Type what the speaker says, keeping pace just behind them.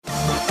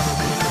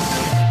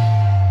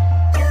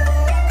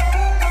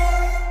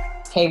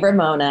Hey,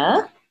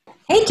 Ramona.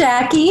 Hey,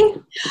 Jackie.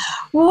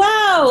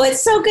 Wow,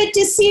 it's so good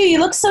to see you. You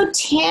look so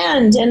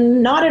tanned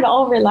and not at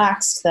all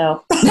relaxed,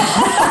 though.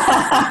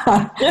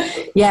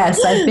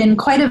 Yes, I've been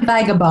quite a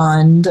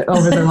vagabond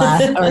over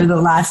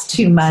the last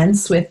 2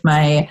 months with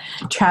my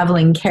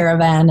traveling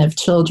caravan of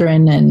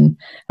children and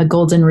a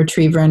golden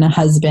retriever and a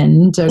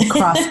husband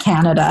across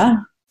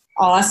Canada.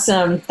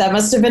 Awesome. That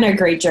must have been a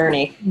great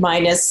journey.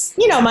 Minus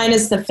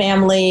the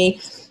family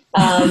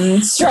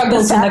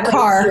struggles in the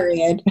car.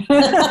 Period.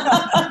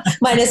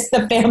 Minus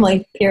the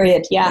family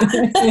period. Yeah.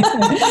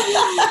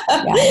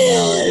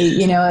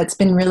 It's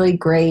been really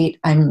great.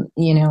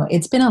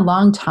 It's been a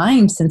long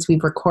time since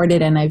we've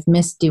recorded, and I've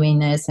missed doing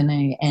this, and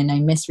I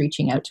miss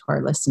reaching out to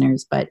our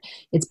listeners, but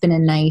it's been a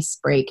nice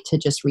break to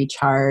just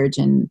recharge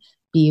and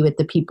be with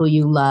the people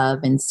you love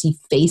and see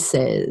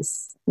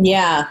faces.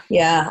 Yeah,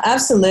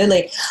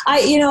 absolutely.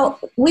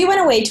 We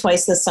went away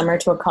twice this summer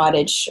to a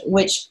cottage,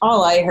 which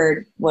all I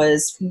heard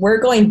was we're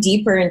going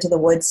deeper into the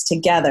woods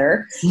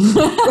together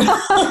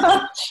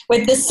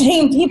with the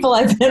same people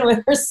I've been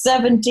with for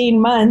 17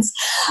 months.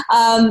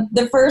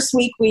 The first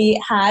week we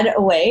had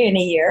away in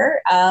a year,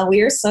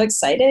 we were so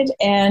excited,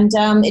 and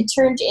it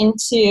turned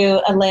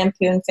into a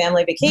Lampoon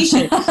family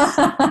vacation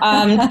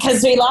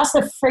because we lost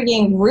the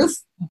frigging roof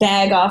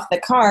bag off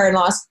the car and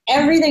lost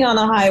everything on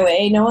the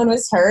highway. No one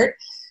was hurt.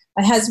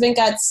 My husband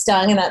got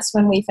stung, and that's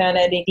when we found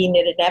out he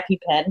needed an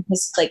EpiPen.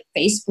 His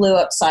face blew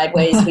up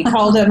sideways. We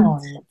called him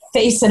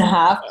face and a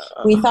half.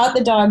 We thought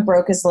the dog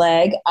broke his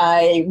leg.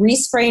 I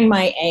re-sprained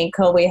my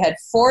ankle. We had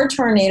 4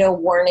 tornado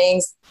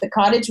warnings. The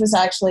cottage was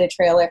actually a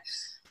trailer.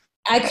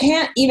 I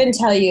can't even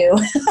tell you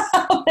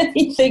how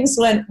many things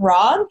went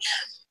wrong.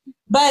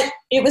 But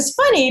it was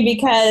funny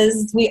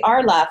because we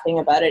are laughing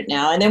about it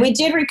now. And then we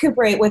did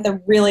recuperate with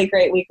a really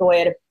great week away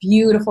at a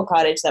beautiful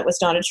cottage that was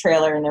not a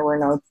trailer, and there were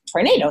no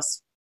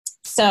tornadoes.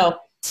 So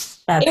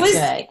it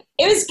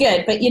was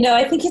good. But,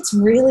 I think it's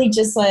really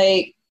just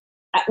like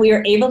we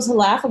were able to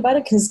laugh about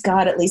it because,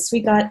 God, at least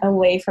we got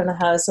away from the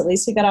house. At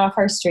least we got off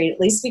our street. At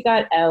least we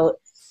got out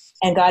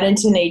and got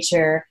into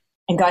nature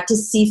and got to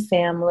see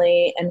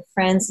family and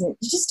friends. And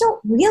you just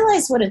don't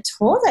realize what a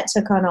toll that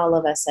took on all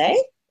of us, eh?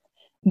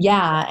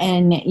 Yeah.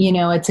 And,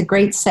 it's a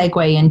great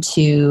segue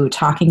into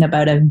talking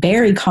about a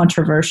very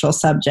controversial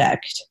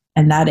subject,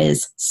 and that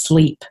is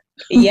sleep.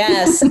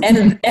 Yes.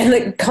 And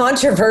the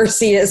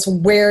controversy is,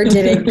 where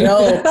did it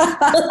go?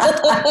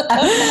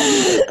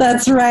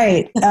 That's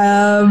right.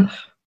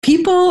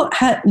 People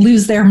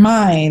lose their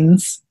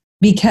minds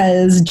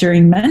because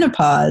during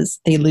menopause,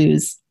 they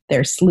lose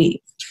their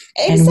sleep.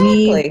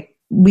 Exactly. And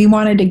we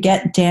wanted to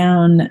get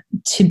down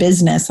to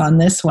business on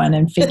this one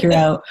and figure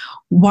out,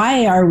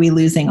 why are we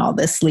losing all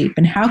this sleep,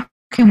 and how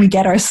can we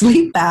get our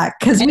sleep back?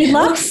 Because we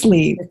love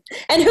sleep.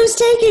 And who's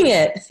taking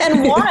it?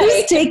 And why?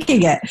 Who's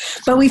taking it?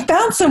 But we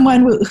found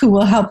someone who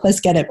will help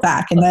us get it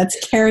back, and that's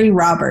Carrie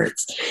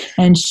Roberts.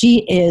 And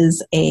she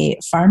is a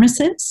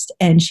pharmacist,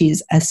 and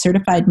she's a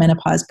certified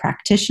menopause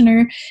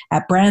practitioner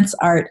at Brant's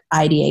Art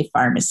IDA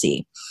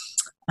Pharmacy.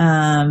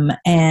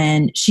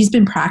 And she's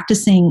been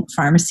practicing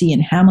pharmacy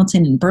in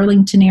Hamilton and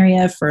Burlington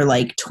area for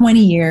like 20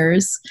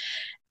 years.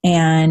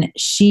 And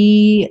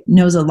she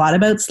knows a lot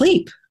about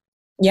sleep.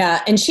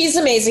 Yeah, and she's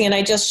amazing. And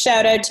I just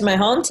shout out to my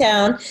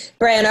hometown.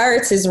 Brant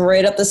Arts is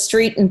right up the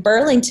street in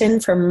Burlington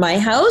from my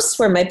house,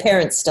 where my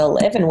parents still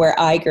live and where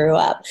I grew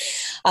up.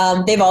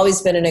 They've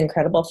always been an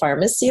incredible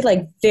pharmacy,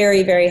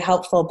 very, very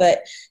helpful.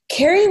 But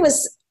Carrie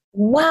was,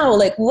 wow,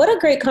 what a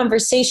great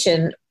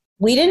conversation.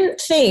 We didn't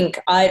think,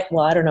 I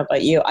don't know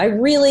about you, I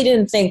really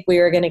didn't think we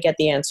were going to get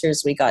the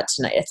answers we got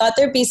tonight. I thought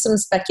there'd be some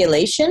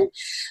speculation,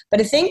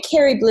 but I think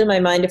Carrie blew my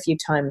mind a few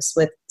times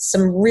with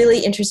some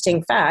really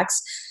interesting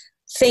facts.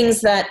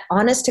 Things that,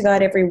 honest to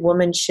God, every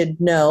woman should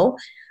know.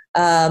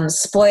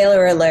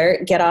 Spoiler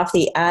alert, get off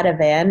the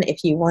Ativan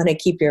if you want to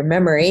keep your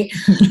memory.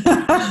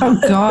 Oh,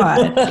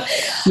 God.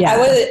 Yeah.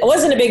 I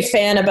wasn't a big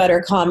fan about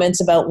her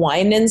comments about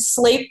wine and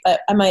sleep,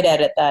 but I might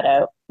edit that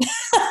out.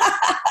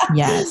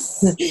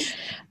 Yes.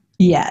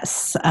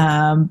 Yes.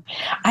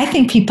 I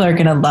think people are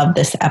going to love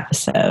this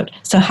episode.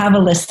 So have a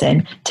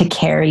listen to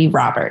Carrie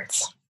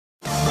Roberts.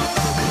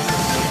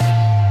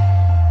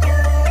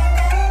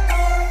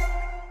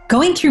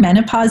 Going through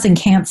menopause and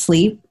can't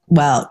sleep?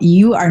 Well,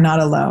 you are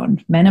not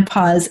alone.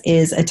 Menopause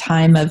is a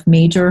time of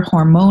major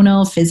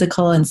hormonal,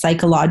 physical, and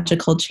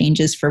psychological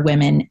changes for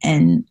women,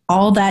 and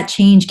all that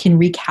change can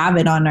wreak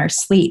havoc on our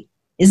sleep.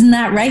 Isn't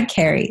that right,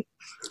 Carrie?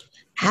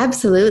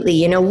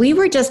 Absolutely. We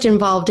were just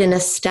involved in a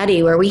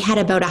study where we had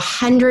about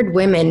 100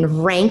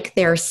 women rank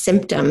their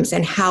symptoms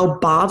and how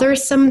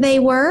bothersome they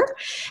were.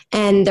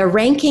 And the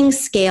ranking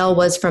scale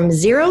was from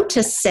 0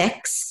 to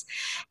 6.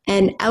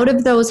 And out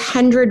of those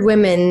 100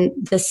 women,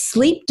 the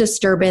sleep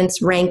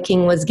disturbance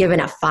ranking was given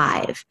a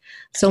 5.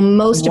 So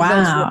most of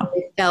those women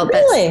felt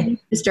that sleep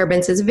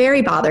disturbance is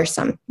very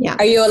bothersome. Yeah.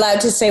 Are you allowed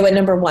to say what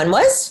number 1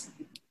 was?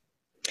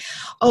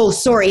 Oh,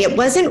 sorry. It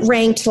wasn't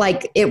ranked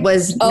like it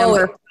was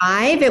number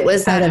 5. It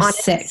was out of on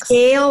 6. a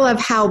scale of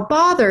how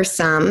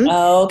bothersome.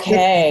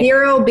 Okay. With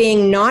 0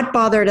 being not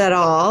bothered at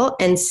all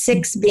and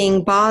 6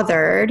 being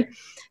bothered.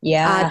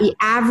 Yeah. The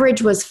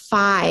average was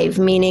 5,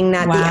 meaning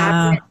that the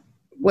average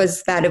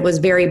was that it was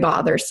very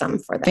bothersome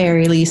for them.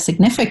 Very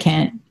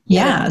significant.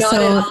 Yeah. Not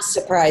at all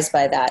surprised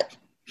by that.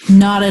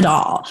 Not at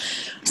all.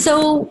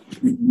 So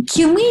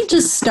can we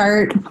just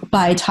start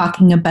by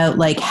talking about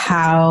like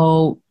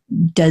how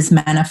does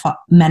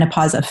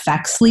menopause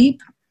affect sleep?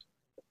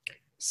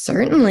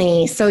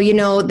 Certainly. So,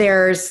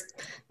 there's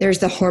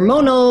the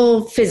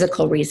hormonal,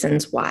 physical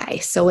reasons why.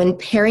 So in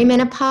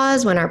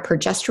perimenopause, when our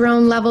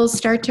progesterone levels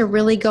start to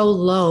really go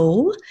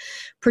low,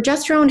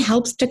 progesterone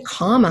helps to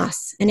calm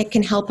us and it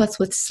can help us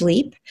with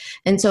sleep.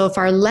 And so if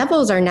our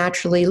levels are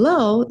naturally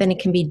low, then it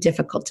can be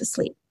difficult to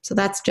sleep. So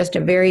that's just a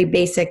very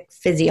basic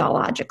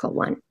physiological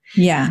one.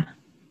 Yeah.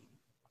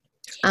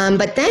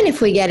 But then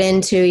if we get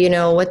into,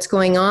 what's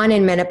going on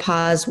in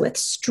menopause with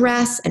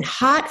stress and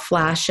hot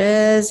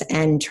flashes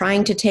and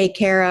trying to take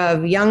care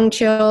of young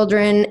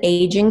children,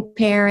 aging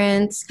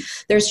parents,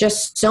 there's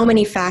just so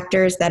many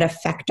factors that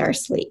affect our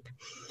sleep.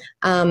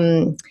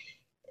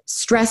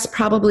 Stress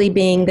probably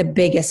being the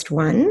biggest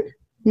one.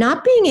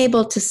 Not being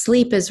able to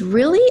sleep is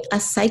really a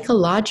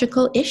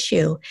psychological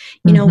issue.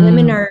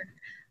 Women are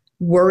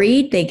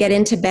worried. They get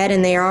into bed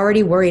and they are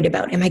already worried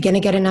about, am I going to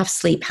get enough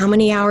sleep? How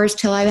many hours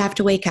till I have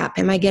to wake up?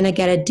 Am I going to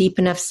get a deep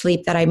enough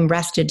sleep that I'm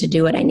rested to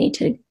do what I need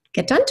to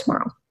get done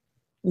tomorrow?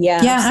 Yeah.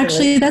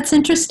 Actually, that's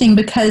interesting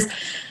because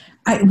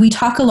we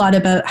talk a lot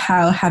about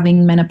how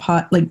having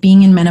menopause, like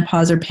being in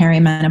menopause or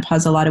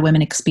perimenopause, a lot of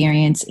women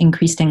experience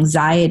increased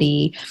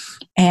anxiety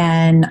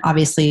and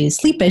obviously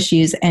sleep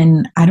issues.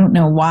 And I don't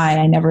know why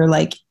I never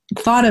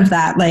thought of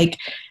that, like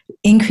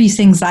increased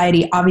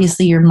anxiety.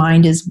 Obviously your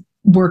mind is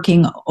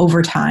working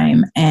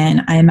overtime.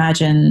 And I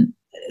imagine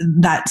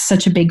that's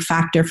such a big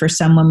factor for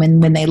some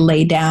women when they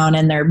lay down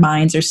and their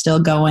minds are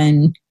still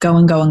going.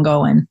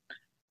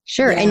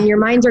 Sure. Yeah. And your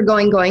minds are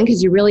going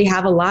because you really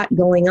have a lot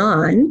going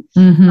on.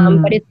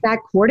 But it's that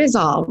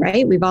cortisol,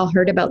 right? We've all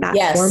heard about that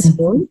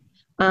hormone,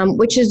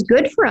 which is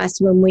good for us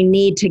when we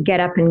need to get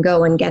up and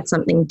go and get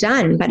something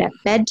done. But at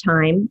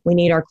bedtime, we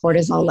need our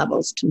cortisol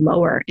levels to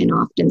lower, and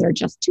often they're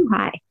just too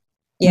high.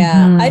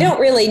 Yeah, I don't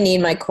really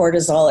need my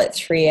cortisol at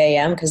 3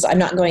 a.m. because I'm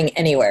not going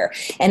anywhere.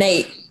 And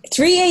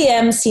 3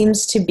 a.m.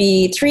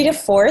 3 to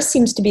 4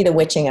 seems to be the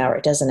witching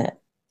hour, doesn't it?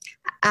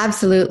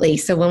 Absolutely.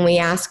 So when we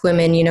ask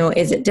women,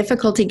 is it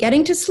difficulty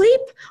getting to sleep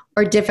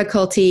or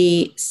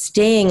difficulty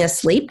staying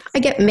asleep? I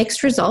get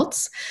mixed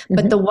results,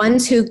 but the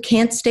ones who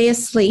can't stay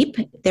asleep,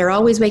 they're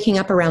always waking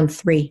up around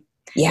 3.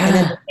 Yeah. And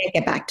then they can't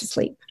get back to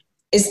sleep.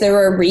 Is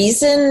there a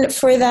reason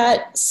for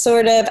that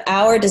sort of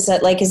hour? Is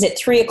it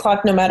 3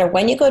 o'clock no matter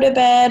when you go to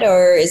bed,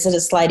 or is it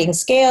a sliding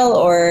scale,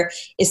 or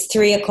is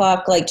 3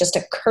 o'clock just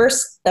a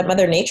curse that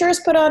Mother Nature has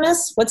put on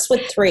us? What's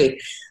with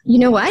 3? You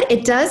know what?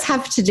 It does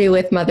have to do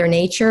with Mother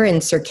Nature and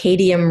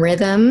circadian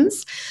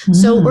rhythms.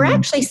 So we're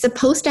actually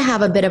supposed to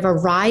have a bit of a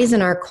rise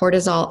in our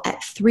cortisol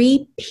at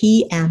 3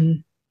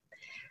 p.m.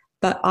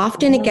 But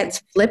often it gets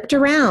flipped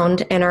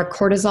around and our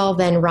cortisol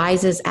then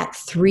rises at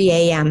 3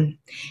 a.m.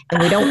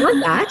 And we don't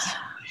want that.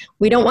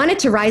 We don't want it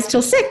to rise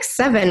till 6,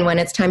 7 when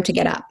it's time to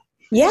get up.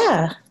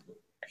 Yeah.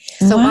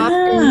 So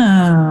often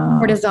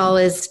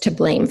cortisol is to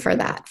blame for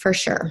that, for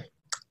sure.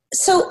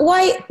 So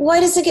why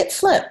does it get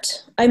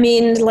flipped? I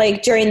mean,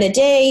 during the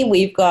day,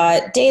 we've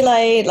got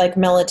daylight,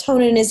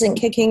 melatonin isn't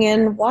kicking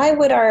in. Why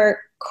would our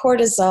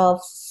cortisol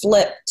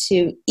flip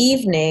to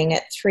evening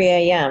at 3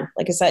 a.m.?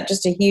 Is that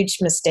just a huge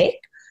mistake?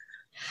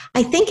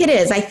 I think it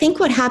is. I think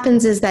what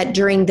happens is that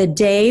during the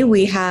day,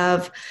 we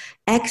have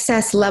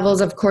excess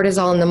levels of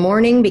cortisol in the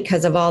morning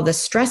because of all the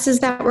stresses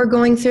that we're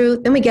going through.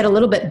 Then we get a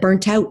little bit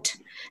burnt out.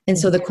 And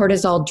so the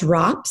cortisol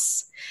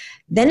drops.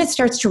 Then it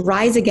starts to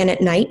rise again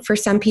at night for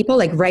some people,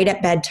 right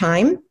at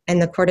bedtime.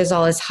 And the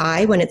cortisol is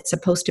high when it's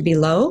supposed to be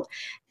low.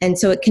 And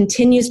so it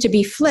continues to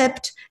be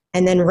flipped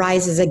and then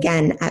rises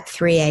again at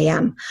 3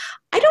 a.m.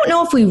 I don't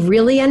know if we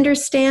really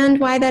understand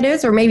why that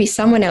is, or maybe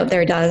someone out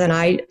there does, and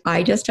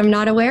I just am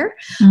not aware.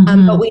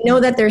 But we know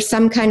that there's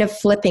some kind of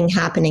flipping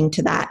happening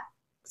to that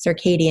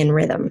circadian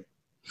rhythm.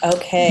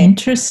 Okay.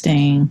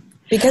 Interesting.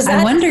 Because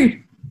I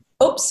wonder...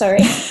 Oh, sorry.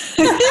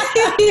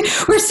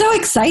 We're so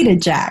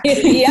excited, Jack.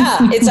 Yeah,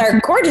 it's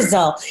our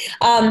cortisol.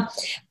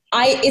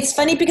 It's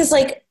funny because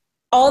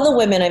all the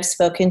women I've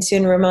spoken to,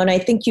 and Ramona, I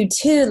think you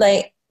too,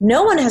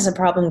 no one has a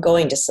problem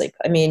going to sleep.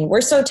 I mean,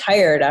 we're so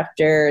tired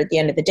after the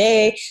end of the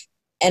day.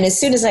 And as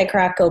soon as I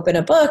crack open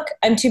a book,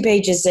 I'm 2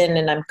 pages in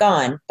and I'm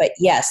gone. But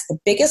yes, the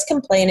biggest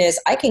complaint is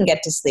I can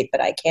get to sleep,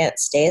 but I can't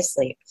stay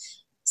asleep.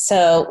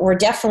 So we're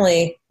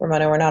definitely,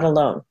 Ramona, we're not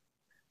alone.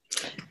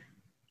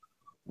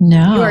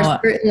 No. You are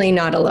certainly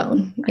not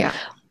alone. Yeah.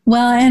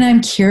 Well, and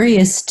I'm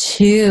curious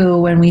too,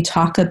 when we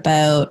talk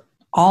about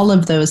all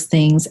of those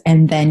things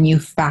and then you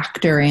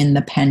factor in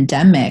the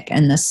pandemic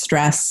and the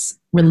stress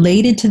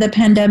related to the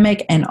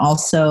pandemic and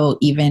also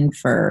even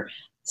for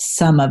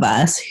some of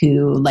us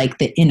who like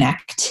the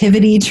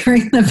inactivity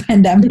during the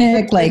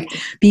pandemic, like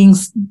being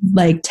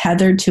like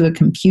tethered to a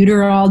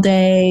computer all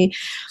day.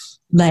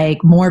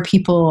 Like more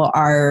people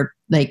are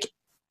like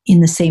in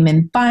the same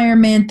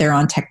environment, they're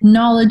on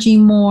technology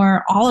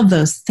more, all of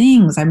those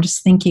things I'm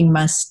just thinking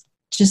must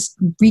just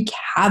wreak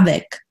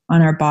havoc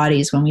on our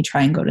bodies when we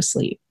try and go to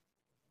sleep.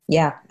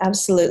 Yeah,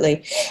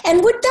 absolutely.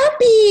 And would that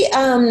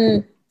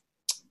be,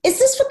 is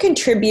this what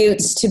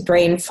contributes to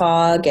brain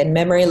fog and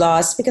memory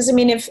loss? Because I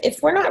mean, if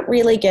we're not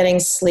really getting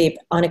sleep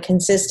on a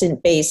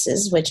consistent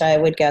basis, which I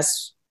would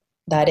guess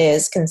that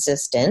is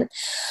consistent,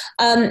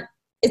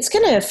 it's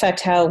going to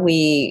affect how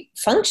we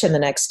function the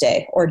next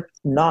day or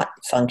not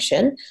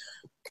function.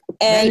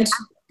 And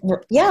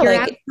yeah, you're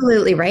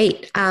absolutely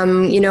right.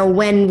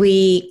 When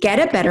we get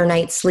a better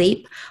night's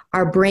sleep,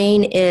 our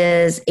brain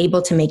is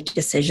able to make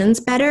decisions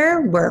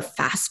better. We're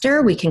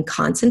faster. We can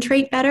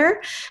concentrate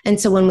better. And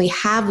so when we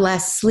have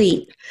less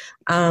sleep,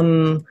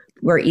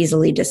 we're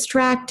easily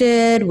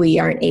distracted. We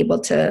aren't able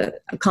to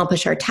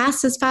accomplish our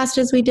tasks as fast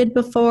as we did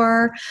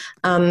before.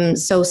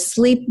 So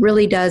sleep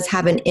really does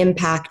have an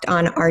impact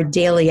on our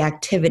daily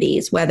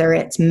activities, whether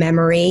it's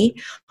memory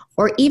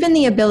or even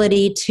the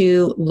ability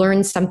to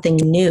learn something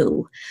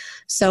new.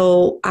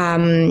 So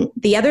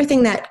the other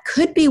thing that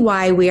could be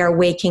why we are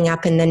waking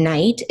up in the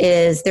night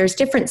is there's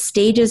different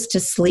stages to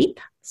sleep.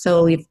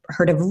 So we've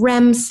heard of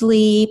REM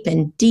sleep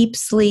and deep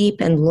sleep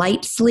and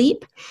light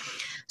sleep.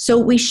 So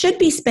we should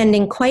be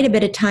spending quite a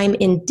bit of time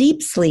in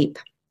deep sleep.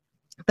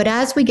 But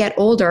as we get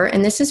older,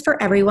 and this is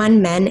for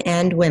everyone, men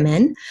and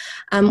women,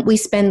 we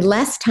spend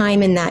less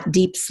time in that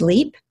deep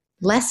sleep,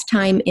 less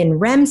time in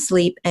REM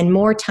sleep, and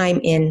more time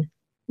in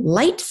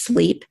light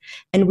sleep,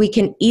 and we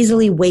can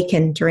easily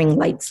waken during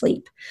light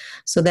sleep.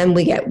 So then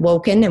we get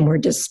woken and we're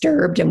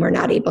disturbed and we're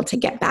not able to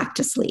get back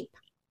to sleep.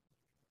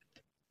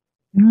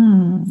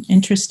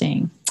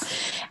 Interesting.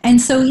 And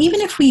so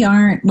even if we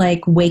aren't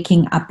like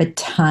waking up a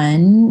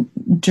ton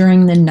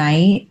during the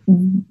night,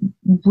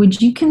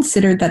 would you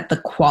consider that the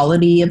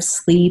quality of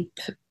sleep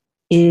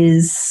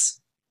is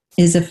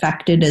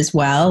affected as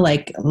well?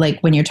 Like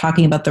when you're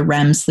talking about the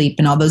REM sleep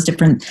and all those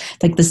different,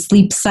 like the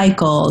sleep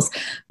cycles,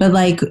 but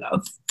like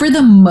for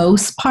the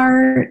most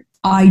part,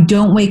 I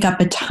don't wake up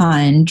a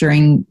ton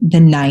during the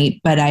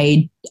night, but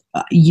I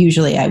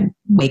usually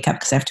wake up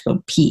because I have to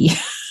go pee.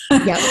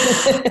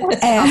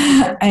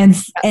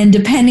 and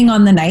depending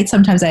on the night,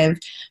 sometimes I have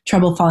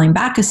trouble falling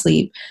back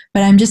asleep.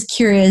 But I'm just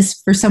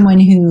curious for someone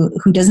who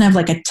doesn't have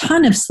like a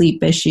ton of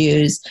sleep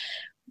issues,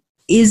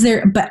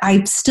 but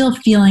I'm still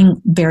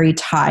feeling very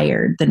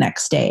tired the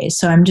next day.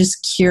 So I'm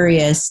just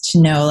curious to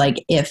know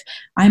like if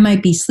I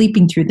might be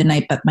sleeping through the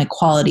night, but my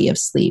quality of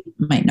sleep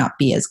might not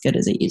be as good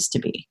as it used to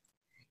be.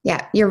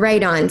 Yeah, you're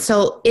right on.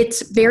 So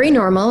it's very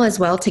normal as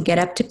well to get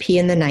up to pee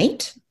in the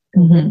night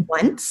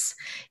once.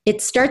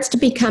 It starts to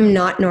become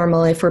not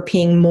normal if we're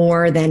peeing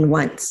more than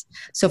once.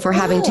 So if we're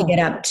having to get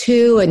up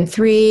 2 and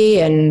 3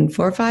 and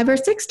 4, 5, or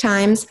 6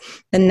 times,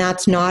 then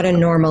that's not a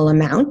normal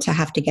amount to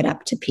have to get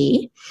up to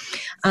pee.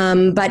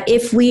 But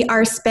if we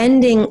are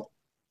spending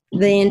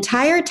the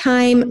entire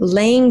time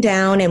laying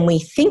down and we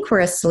think we're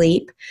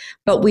asleep,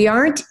 but we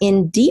aren't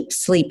in deep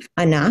sleep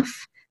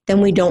enough, then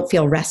we don't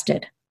feel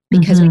rested.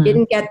 Because we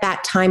didn't get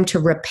that time to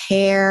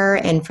repair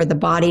and for the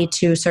body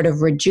to sort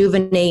of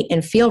rejuvenate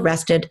and feel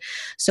rested.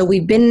 So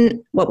we've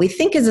been what we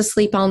think is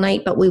asleep all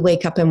night, but we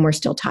wake up and we're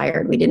still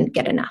tired. We didn't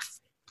get enough.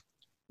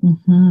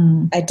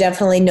 I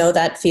definitely know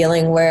that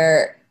feeling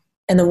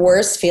and the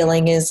worst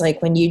feeling is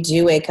like when you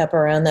do wake up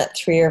around that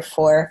 3 or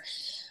 4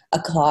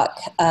 o'clock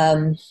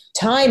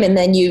time, and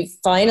then you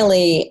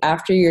finally,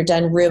 after you're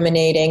done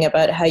ruminating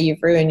about how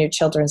you've ruined your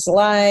children's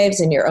lives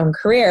and your own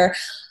career,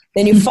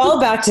 then you fall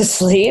back to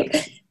sleep.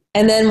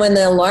 And then when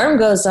the alarm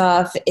goes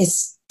off,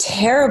 it's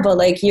terrible.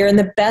 Like you're in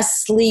the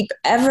best sleep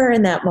ever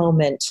in that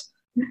moment.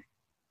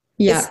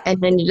 Yeah.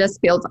 And then it just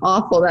feels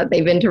awful that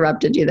they've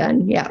interrupted you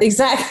then. Yeah.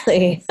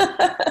 Exactly.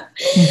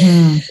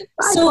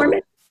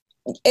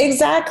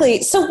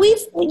 Exactly. So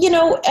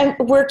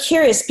we're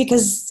curious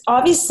because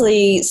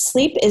obviously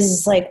sleep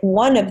is like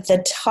one of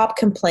the top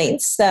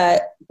complaints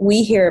that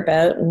we hear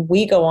about and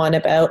we go on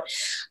about.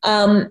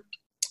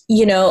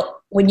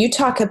 When you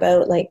talk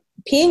about like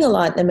peeing a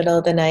lot in the middle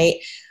of the night,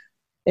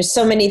 there's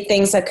so many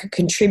things that could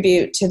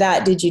contribute to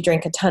that. Did you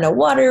drink a ton of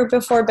water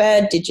before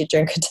bed? Did you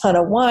drink a ton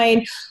of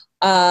wine?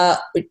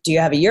 Do you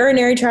have a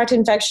urinary tract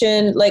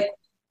infection?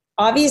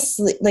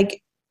 Obviously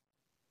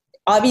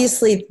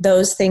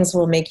those things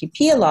will make you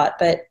pee a lot.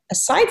 But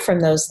aside from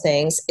those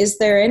things, is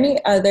there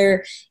any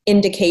other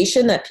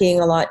indication that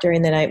peeing a lot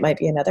during the night might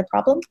be another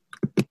problem?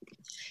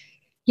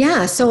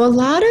 Yeah, so a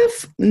lot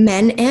of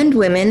men and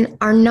women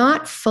are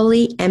not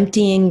fully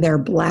emptying their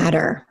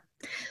bladder.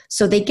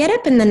 So they get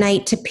up in the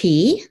night to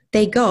pee,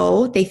 they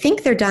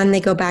think they're done, they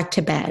go back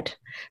to bed.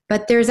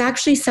 But there's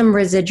actually some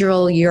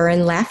residual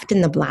urine left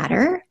in the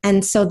bladder.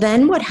 And so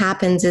then what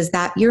happens is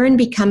that urine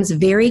becomes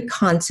very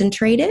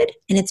concentrated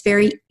and it's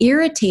very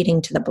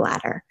irritating to the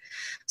bladder.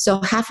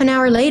 So half an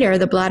hour later,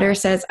 the bladder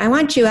says, I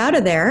want you out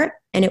of there.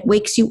 And it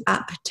wakes you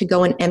up to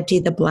go and empty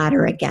the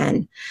bladder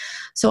again.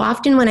 So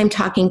often when I'm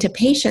talking to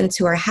patients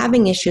who are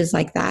having issues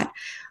like that,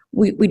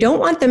 we don't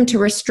want them to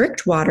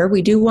restrict water.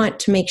 We do want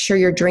to make sure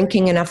you're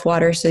drinking enough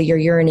water so your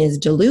urine is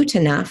dilute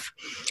enough.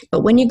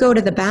 But when you go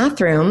to the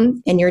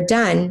bathroom and you're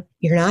done,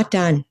 you're not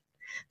done.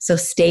 So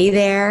stay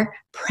there,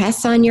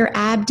 press on your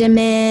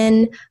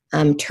abdomen,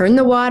 turn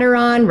the water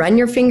on, run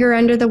your finger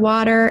under the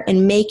water,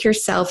 and make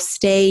yourself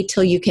stay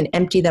till you can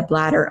empty the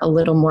bladder a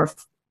little more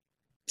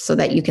so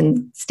that you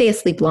can stay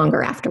asleep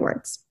longer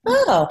afterwards.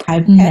 Oh,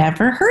 I've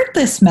never heard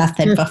this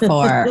method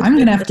before. I'm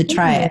going to have to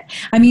try it.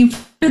 I mean,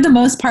 for the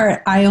most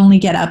part, I only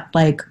get up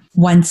like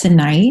once a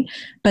night,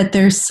 but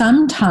there's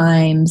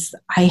sometimes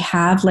I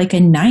have like a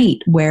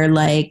night where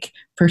like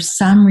for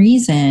some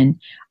reason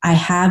I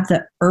have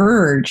the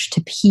urge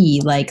to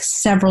pee like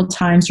several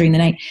times during the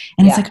night.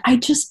 And it's like, I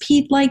just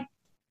peed like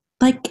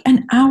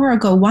an hour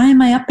ago. Why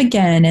am I up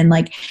again? And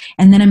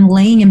then I'm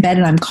laying in bed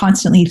and I'm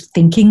constantly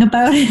thinking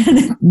about it and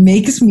it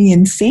makes me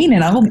insane.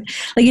 And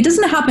it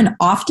doesn't happen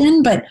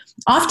often, but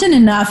often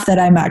enough that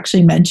I'm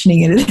actually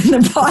mentioning it in the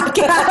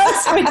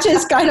podcast, which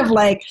is kind of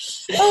like,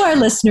 oh, our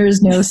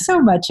listeners know so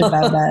much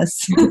about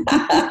us.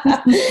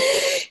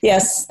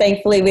 Yes.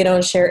 Thankfully we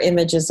don't share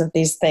images of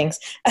these things.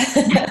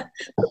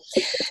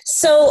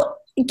 So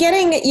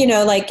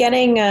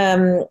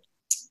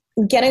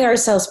getting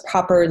ourselves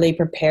properly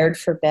prepared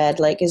for bed,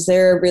 like, is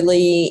there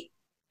good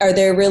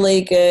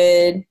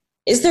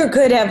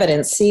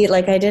evidence? See,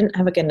 like I didn't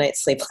have a good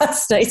night's sleep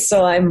last night,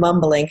 so I'm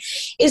mumbling.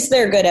 Is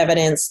there good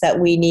evidence that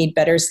we need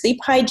better sleep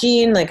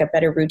hygiene, like a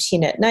better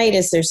routine at night?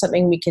 Is there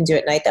something we can do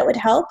at night that would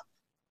help?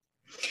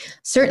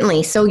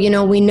 Certainly. So,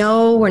 we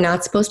know we're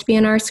not supposed to be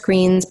on our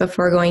screens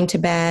before going to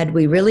bed.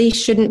 We really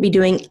shouldn't be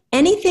doing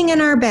anything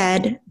in our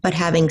bed but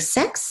having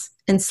sex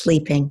and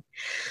sleeping.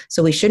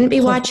 So we shouldn't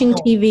be watching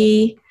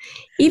TV,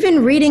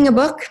 even reading a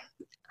book.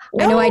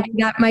 No. I know I do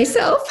that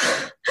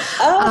myself.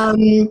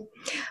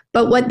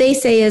 But what they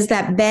say is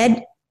that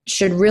bed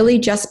should really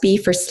just be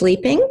for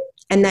sleeping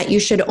and that you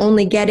should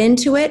only get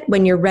into it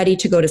when you're ready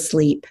to go to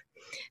sleep.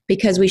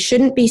 Because we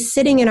shouldn't be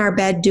sitting in our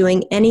bed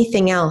doing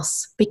anything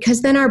else,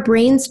 because then our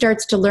brain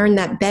starts to learn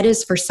that bed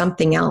is for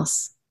something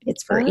else.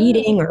 It's for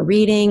eating or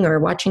reading or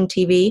watching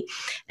TV.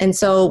 And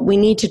so we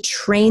need to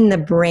train the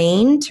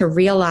brain to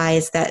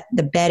realize that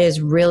the bed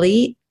is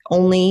really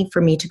only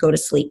for me to go to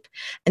sleep.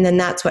 And then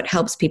that's what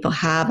helps people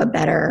have a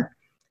better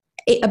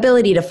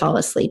ability to fall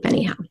asleep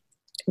anyhow.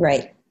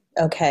 Right.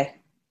 Okay.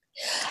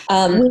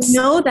 We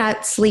know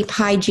that sleep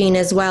hygiene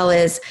as well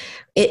is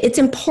it's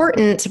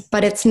important,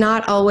 but it's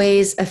not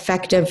always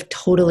effective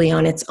totally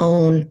on its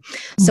own.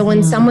 So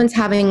when someone's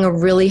having a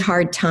really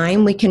hard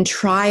time, we can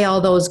try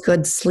all those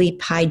good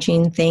sleep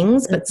hygiene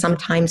things, but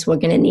sometimes we're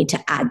going to need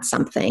to add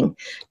something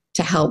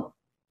to help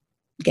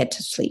get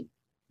to sleep.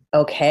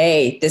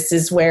 Okay, this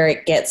is where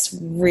it gets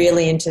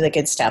really into the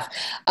good stuff.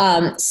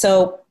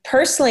 So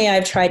personally,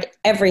 I've tried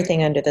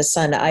everything under the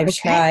sun. I've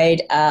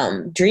tried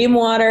Dream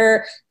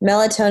Water,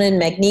 melatonin,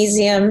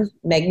 magnesium,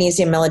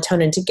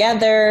 melatonin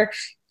together,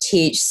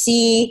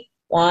 THC,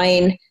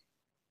 wine,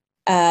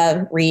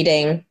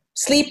 reading,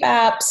 sleep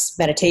apps,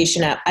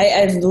 meditation app.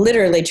 I've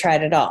literally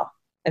tried it all.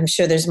 I'm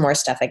sure there's more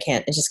stuff I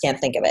just can't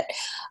think of it.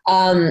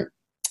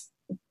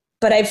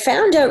 But I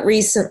found out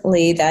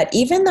recently that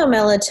even though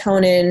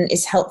melatonin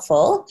is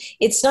helpful,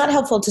 it's not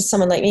helpful to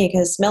someone like me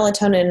because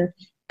melatonin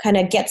kind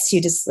of gets you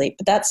to sleep.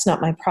 But that's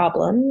not my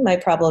problem. My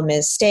problem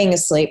is staying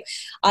asleep.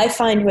 I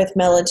find with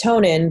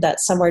melatonin that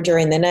somewhere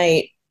during the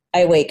night,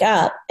 I wake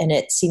up and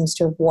it seems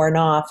to have worn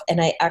off and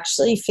I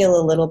actually feel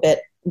a little bit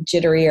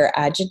jittery or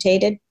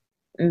agitated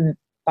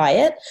by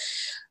it.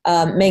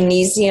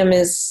 Magnesium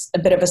is a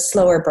bit of a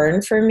slower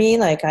burn for me.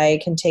 Like I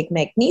can take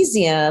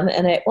magnesium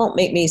and it won't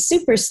make me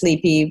super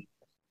sleepy,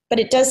 but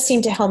it does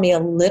seem to help me a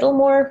little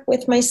more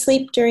with my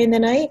sleep during the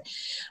night.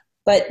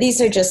 But this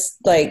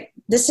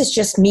is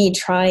just me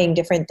trying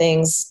different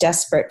things,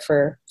 desperate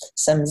for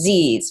some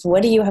Z's.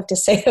 What do you have to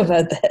say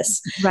about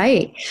this?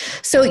 Right.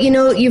 So,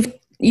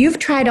 you've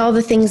tried all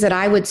the things that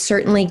I would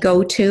certainly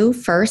go to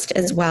first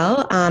as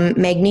well.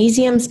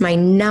 Magnesium's my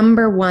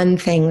number one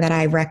thing that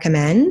I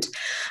recommend.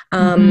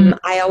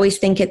 I always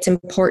think it's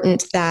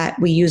important that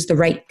we use the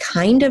right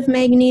kind of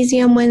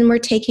magnesium when we're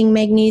taking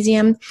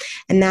magnesium,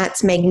 and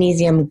that's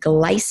magnesium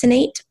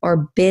glycinate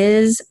or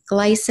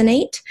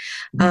bisglycinate.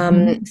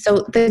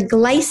 So the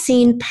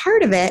glycine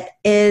part of it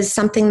is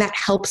something that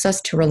helps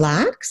us to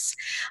relax,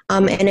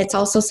 and it's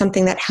also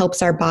something that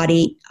helps our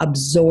body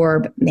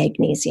absorb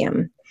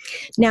magnesium.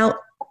 Now,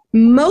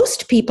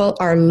 most people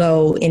are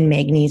low in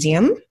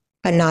magnesium,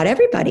 but not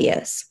everybody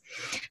is.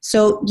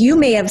 So you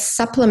may have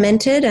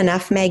supplemented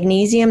enough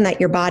magnesium that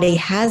your body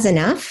has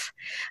enough,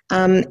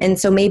 and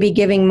so maybe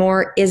giving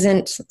more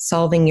isn't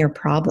solving your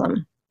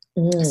problem.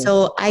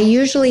 So I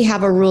usually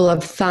have a rule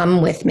of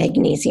thumb with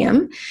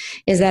magnesium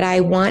is that I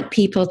want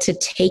people to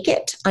take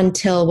it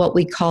until what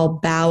we call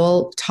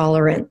bowel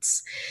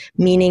tolerance,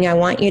 meaning I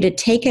want you to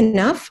take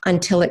enough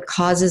until it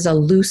causes a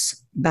loose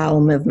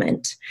bowel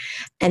movement.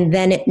 And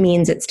then it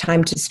means it's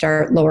time to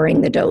start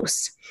lowering the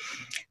dose.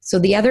 So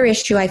the other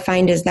issue I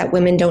find is that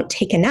women don't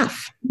take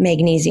enough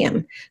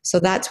magnesium. So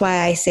that's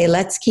why I say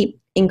let's keep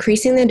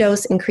increasing the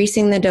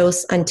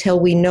dose until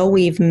we know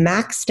we've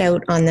maxed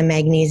out on the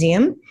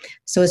magnesium.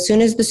 So as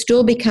soon as the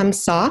stool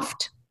becomes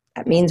soft,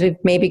 that means we've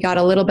maybe got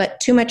a little bit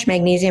too much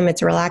magnesium.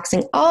 It's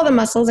relaxing all the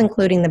muscles,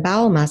 including the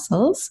bowel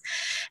muscles.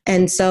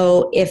 And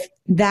so if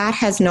that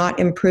has not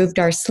improved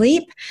our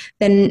sleep,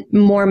 then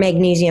more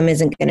magnesium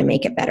isn't going to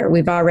make it better.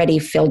 We've already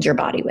filled your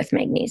body with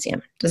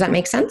magnesium. Does that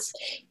make sense?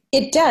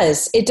 It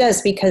does. It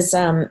does, because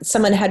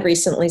someone had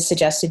recently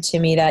suggested to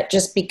me that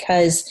just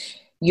because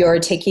you're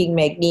taking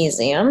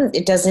magnesium,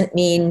 it doesn't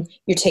mean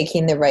you're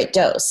taking the right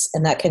dose,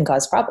 and that can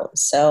cause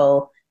problems.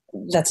 So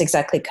that's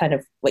exactly kind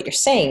of what you're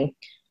saying.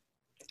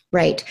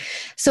 Right.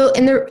 So,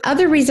 and the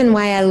other reason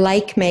why I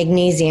like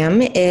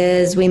magnesium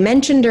is we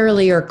mentioned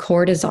earlier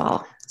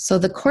cortisol. So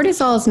the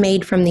cortisol is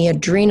made from the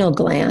adrenal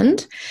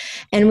gland,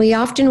 and we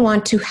often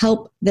want to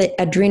help the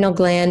adrenal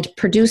gland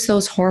produce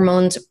those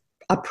hormones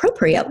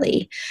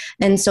appropriately.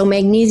 And so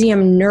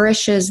magnesium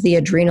nourishes the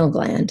adrenal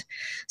gland.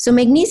 So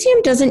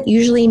magnesium doesn't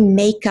usually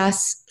make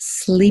us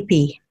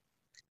sleepy.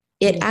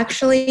 It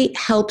actually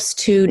helps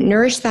to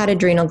nourish that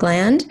adrenal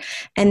gland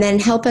and then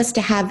help us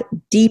to have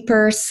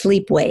deeper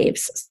sleep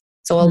waves.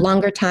 So a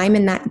longer time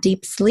in that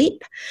deep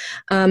sleep.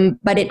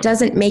 But it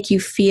doesn't make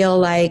you feel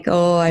like,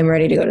 oh, I'm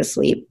ready to go to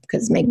sleep,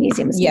 because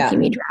magnesium is making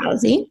me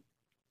drowsy.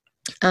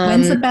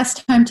 When's the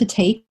best time to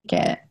take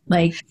it?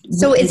 Like,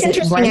 so it's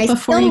interesting. Right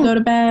before you go to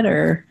bed,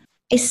 or?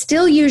 I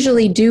still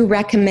usually do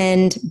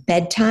recommend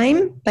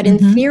bedtime, but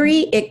in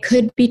theory, it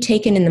could be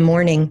taken in the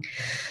morning.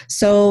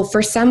 So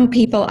for some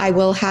people, I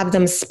will have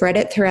them spread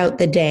it throughout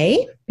the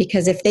day,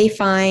 because if they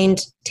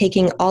find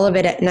taking all of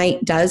it at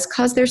night does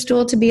cause their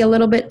stool to be a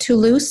little bit too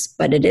loose,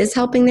 but it is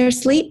helping their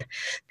sleep,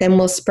 then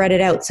we'll spread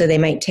it out. So they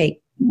might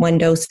take one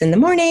dose in the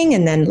morning,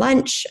 and then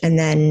lunch, and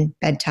then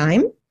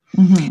bedtime.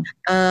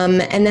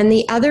 And then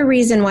the other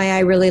reason why I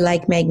really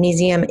like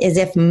magnesium is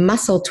if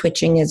muscle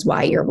twitching is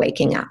why you're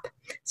waking up.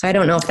 So I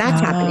don't know if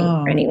that's happening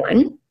for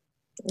anyone.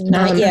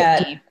 Not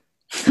yet.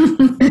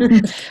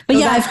 But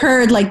yeah, I've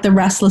heard like the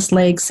restless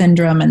leg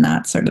syndrome and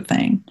that sort of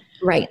thing.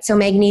 Right. So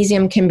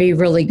magnesium can be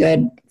really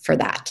good for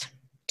that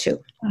too.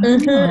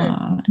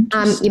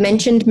 You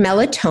mentioned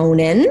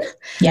melatonin.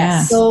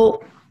 Yes.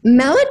 So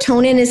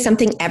melatonin is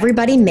something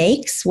everybody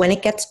makes when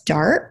it gets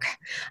dark.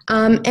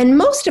 And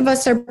most of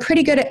us are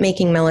pretty good at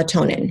making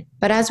melatonin.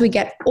 But as we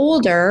get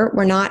older,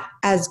 we're not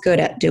as good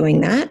at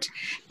doing that.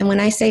 And when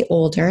I say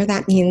older,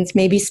 that means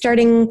maybe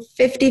starting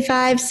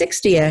 55,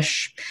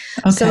 60-ish.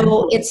 Okay.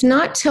 So it's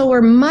not till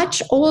we're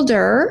much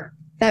older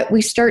that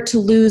we start to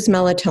lose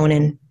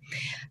melatonin.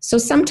 So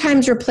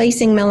sometimes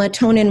replacing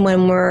melatonin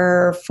when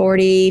we're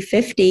 40,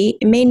 50,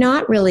 it may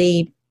not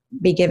really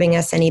be giving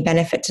us any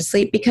benefit to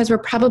sleep, because we're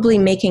probably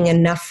making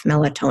enough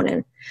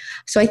melatonin.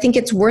 So I think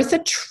it's worth a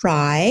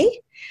try.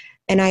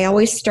 And I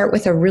always start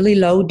with a really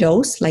low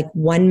dose, like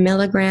 1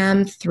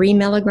 milligram, 3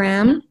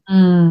 milligram.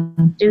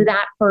 Do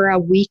that for a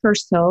week or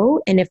so.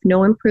 And if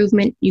no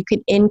improvement, you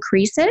could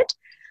increase it.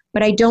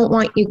 But I don't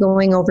want you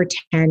going over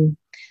 10.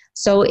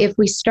 So if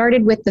we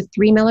started with the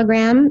 3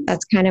 milligram,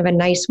 that's kind of a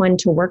nice one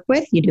to work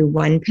with. You do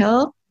 1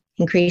 pill.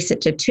 Increase it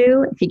to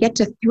 2. If you get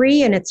to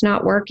 3 and it's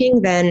not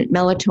working, then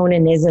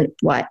melatonin isn't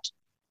what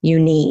you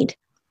need.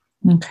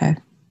 Okay.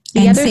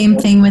 And same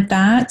thing with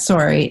that.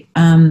 Sorry.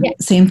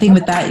 Same thing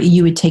with that.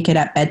 You would take it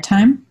at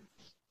bedtime?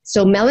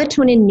 So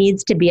melatonin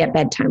needs to be at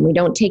bedtime. We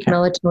don't take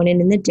melatonin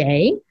in the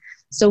day.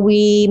 So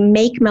we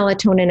make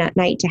melatonin at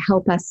night to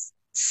help us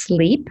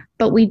sleep,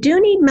 but we do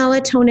need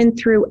melatonin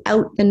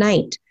throughout the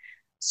night.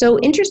 So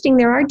interesting,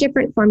 there are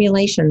different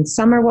formulations.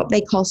 Some are what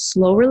they call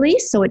slow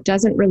release, so it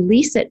doesn't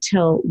release it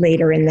till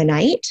later in the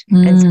night.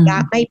 And so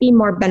that might be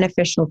more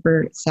beneficial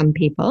for some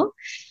people.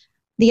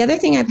 The other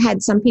thing I've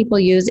had some people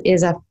use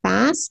is a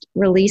fast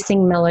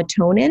releasing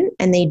melatonin,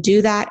 and they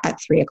do that at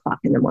 3 o'clock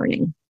in the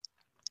morning.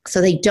 So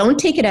they don't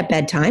take it at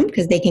bedtime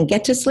because they can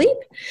get to sleep.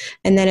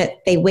 And then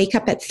they wake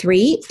up at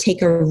 3,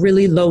 take a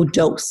really low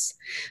dose,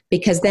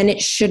 because then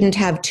it shouldn't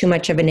have too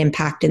much of an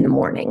impact in the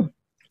morning.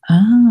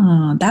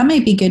 Oh, that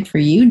might be good for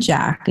you,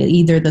 Jack.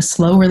 Either the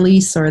slow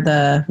release or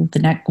the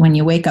neck when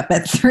you wake up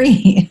at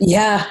 3.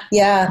 Yeah.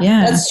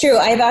 That's true.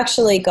 I've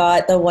actually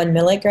got the 1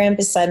 milligram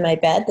beside my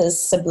bed, the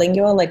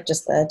sublingual, like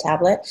just the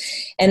tablet.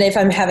 And if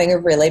I'm having a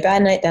really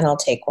bad night, then I'll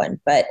take one.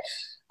 But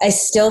I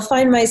still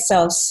find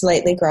myself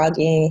slightly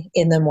groggy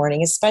in the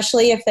morning,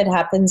 especially if it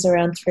happens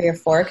around 3 or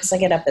 4, because I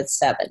get up at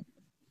 7.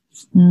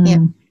 Yeah.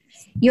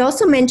 You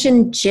also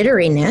mentioned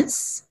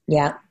jitteriness.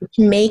 Yeah. Which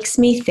makes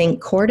me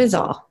think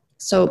cortisol.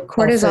 So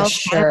cortisol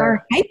is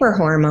our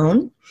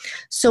hyperhormone.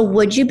 So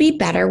would you be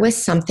better with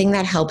something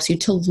that helps you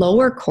to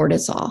lower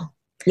cortisol?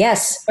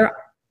 Yes.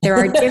 There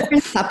are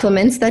different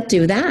supplements that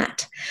do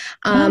that.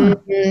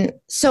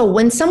 So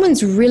when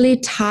someone's really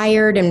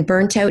tired and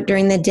burnt out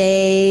during the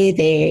day,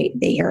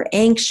 they are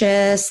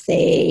anxious,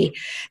 they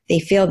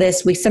feel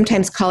this, we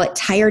sometimes call it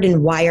tired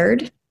and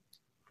wired.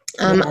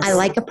 Yes. I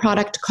like a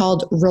product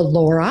called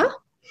Relora.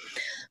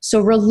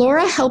 So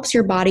Relora helps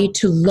your body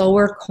to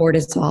lower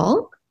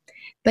cortisol.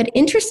 But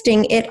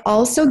interesting, it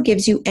also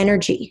gives you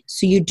energy.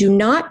 So you do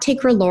not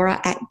take Relora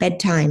at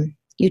bedtime.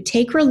 You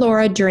take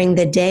Relora during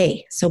the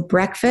day, so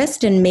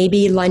breakfast and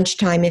maybe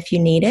lunchtime if you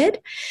need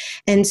it.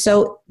 And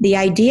so the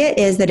idea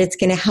is that it's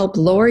going to help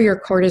lower your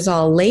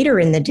cortisol later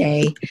in the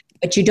day,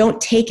 but you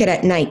don't take it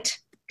at night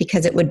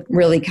because it would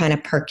really kind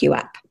of perk you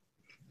up.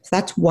 So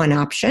that's one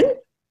option.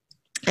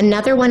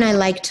 Another one I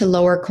like to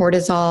lower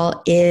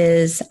cortisol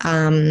is,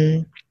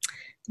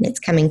 it's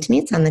coming to me,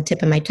 it's on the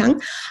tip of my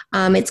tongue.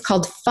 It's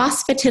called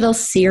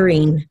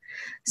phosphatidylserine.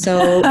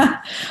 So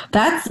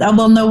that's,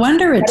 well, no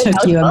wonder it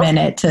took you a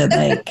minute to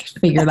like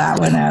figure that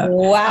one out.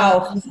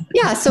 Wow.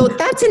 Yeah, so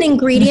that's an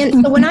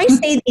ingredient. So when I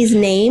say these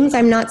names,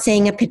 I'm not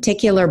saying a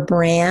particular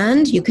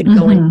brand. You could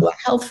go into a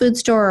health food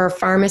store or a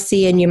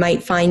pharmacy and you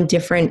might find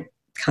different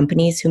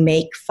companies who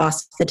make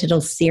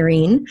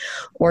phosphatidylserine,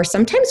 or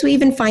sometimes we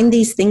even find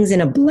these things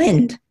in a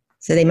blend.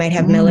 So they might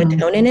have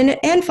melatonin in it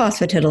and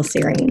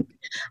phosphatidylserine.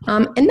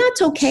 And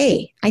that's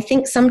okay. I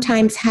think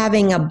sometimes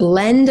having a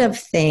blend of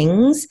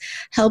things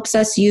helps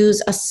us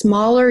use a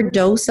smaller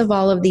dose of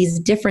all of these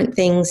different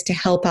things to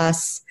help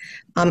us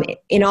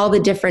in all the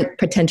different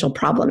potential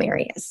problem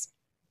areas.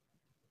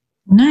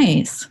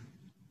 Nice.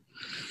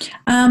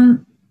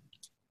 Some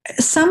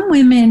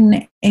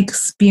women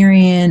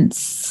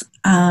experience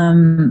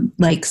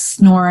like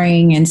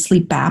snoring and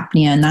sleep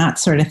apnea and that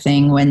sort of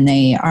thing when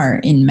they are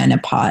in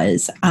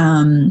menopause.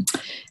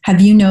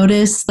 Have you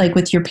noticed, like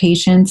with your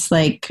patients,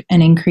 like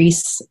an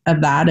increase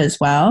of that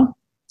as well?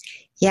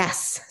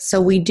 Yes.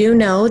 So we do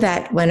know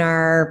that when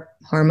our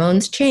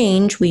hormones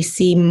change, we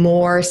see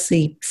more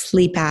sleep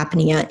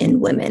apnea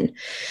in women.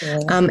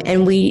 Yeah.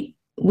 And we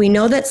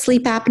know that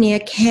sleep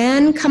apnea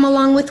can come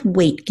along with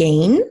weight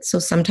gain. So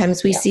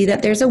sometimes we see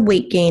that there's a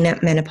weight gain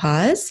at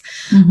menopause,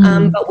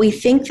 but we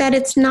think that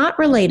it's not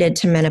related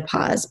to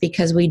menopause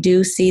because we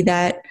do see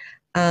that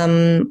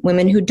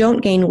women who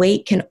don't gain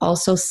weight can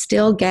also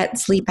still get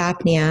sleep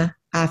apnea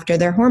after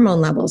their hormone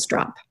levels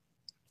drop.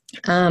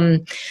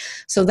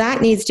 So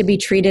that needs to be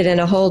treated in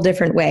a whole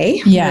different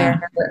way. Yeah.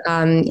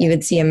 Where, you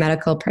would see a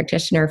medical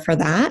practitioner for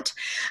that.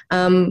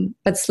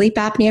 But sleep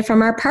apnea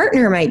from our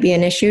partner might be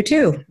an issue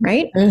too,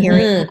 right?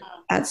 Hearing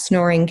that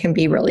snoring can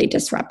be really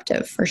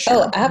disruptive for sure.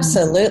 Oh,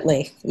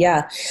 absolutely.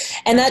 Yeah.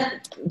 And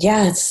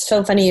it's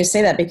so funny you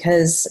say that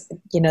because,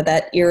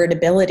 that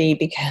irritability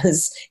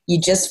because you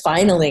just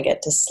finally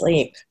get to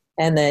sleep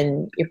and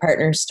then your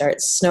partner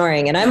starts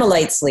snoring. And I'm a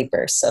light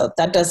sleeper, so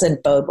that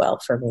doesn't bode well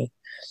for me.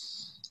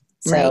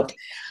 So, right.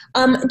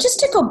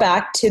 Just to go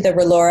back to the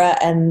Relora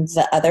and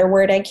the other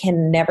word I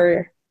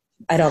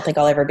don't think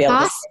I'll ever be able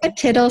to say.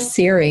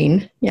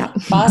 Phosphatidylserine. Yeah.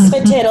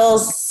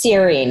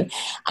 Phosphatidylserine.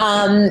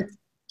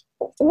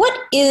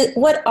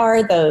 What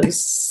are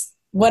those?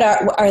 What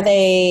are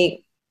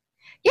they?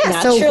 Yeah,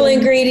 natural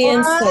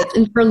ingredients.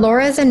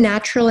 Relora is a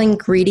natural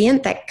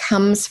ingredient that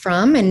comes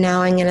from, and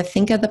now I'm going to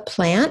think of the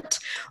plant,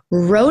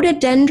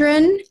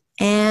 rhododendron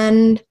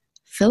and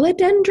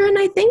philodendron,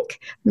 I think.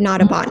 I'm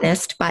not a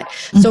botanist, but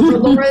so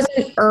Relora is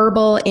an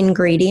herbal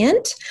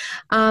ingredient.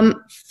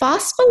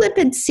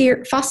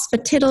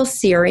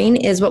 Phosphatidylserine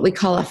is what we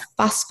call a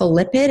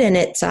phospholipid, and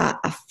it's a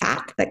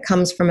fat that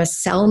comes from a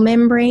cell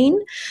membrane.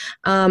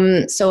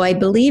 So I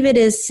believe it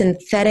is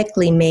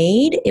synthetically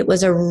made. It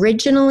was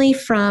originally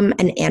from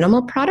an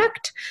animal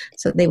product,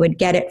 so they would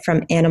get it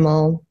from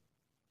animal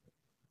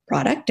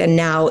product, and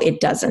now it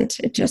doesn't.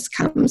 It just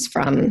comes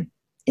from,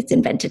 it's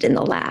invented in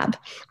the lab.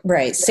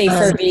 Right. Safe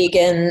for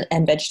vegan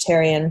and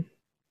vegetarian.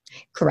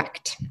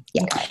 Correct.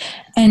 Yeah.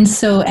 And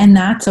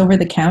that's over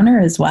the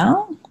counter as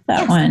well?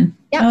 That one?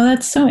 Yep. Oh,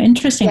 that's so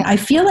interesting. Yeah. I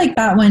feel like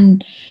that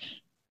one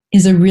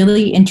is a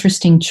really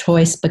interesting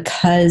choice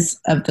because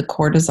of the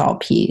cortisol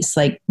piece.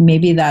 Like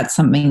maybe that's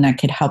something that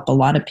could help a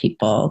lot of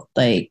people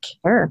like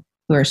who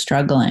are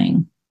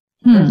struggling.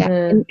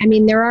 Yeah. I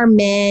mean, there are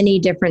many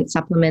different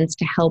supplements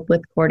to help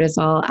with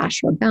cortisol,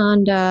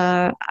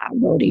 ashwagandha,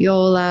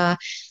 rhodiola.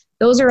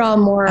 Those are all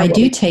more. I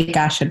do take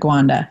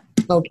ashwagandha.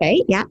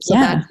 Okay. Yeah. So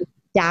that's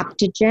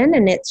adaptogen,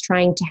 and it's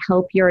trying to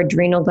help your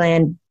adrenal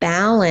gland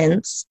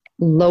balance,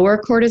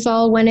 lower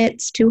cortisol when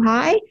it's too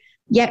high,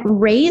 yet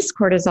raise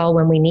cortisol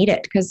when we need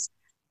it. Because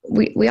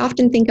we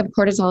often think of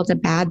cortisol as a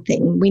bad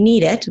thing. We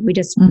need it. We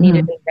just need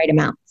it in the right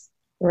amounts.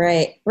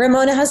 Right.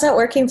 Ramona, how's that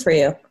working for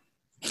you?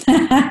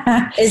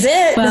 Is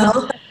it?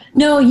 Well,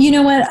 no, you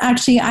know what?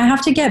 Actually, I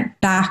have to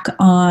get back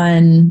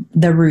on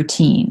the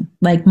routine.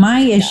 Like my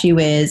issue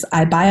is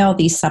I buy all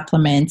these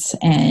supplements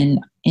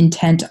and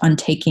intent on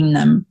taking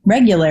them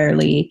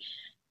regularly.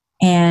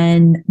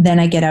 And then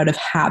I get out of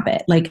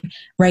habit. Like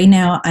right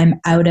now I'm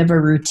out of a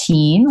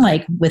routine,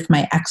 like with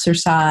my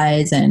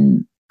exercise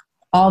and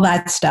all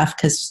that stuff.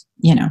 'Cause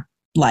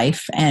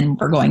life, and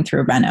we're going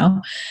through a reno.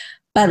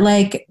 But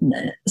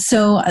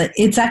so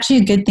it's actually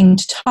a good thing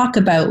to talk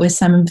about with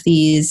some of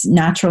these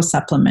natural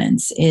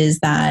supplements is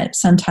that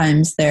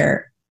sometimes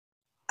their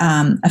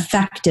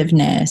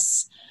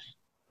effectiveness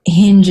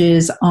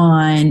hinges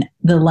on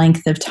the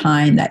length of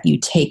time that you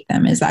take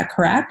them. Is that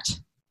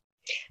correct?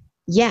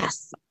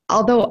 Yes.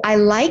 although I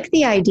like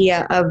the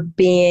idea of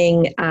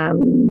being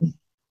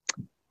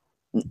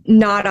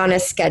not on a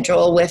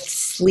schedule with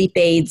sleep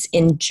aids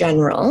in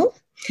general,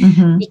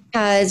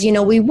 because,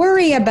 we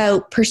worry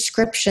about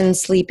prescription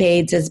sleep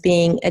aids as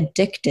being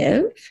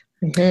addictive.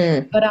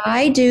 But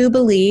I do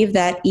believe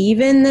that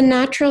even the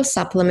natural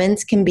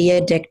supplements can be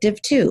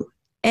addictive too.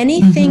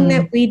 Anything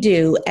that we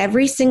do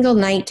every single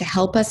night to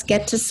help us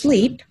get to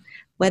sleep,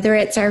 whether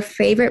it's our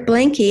favorite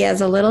blankie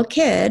as a little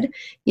kid,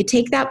 you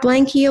take that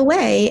blankie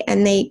away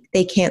and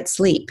they can't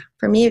sleep.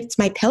 For me, it's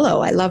my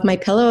pillow. I love my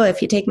pillow.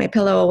 If you take my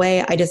pillow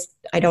away,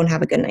 I don't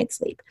have a good night's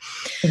sleep.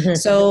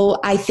 So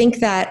I think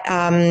that,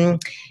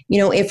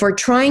 if we're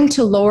trying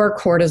to lower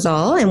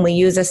cortisol and we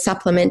use a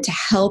supplement to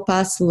help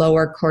us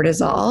lower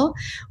cortisol,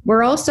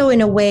 we're also, in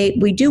a way,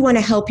 we do want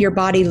to help your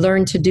body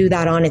learn to do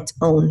that on its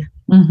own.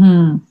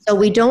 So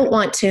we don't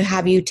want to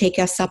have you take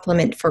a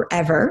supplement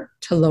forever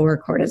to lower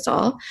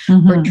cortisol.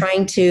 We're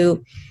trying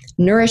to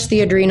nourish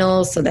the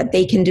adrenals so that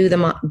they can do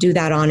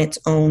that on its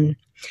own.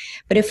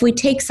 But if we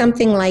take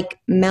something like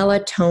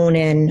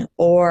melatonin,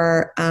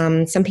 or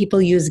some people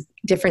use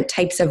different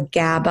types of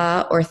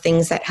GABA or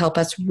things that help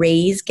us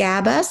raise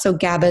GABA. So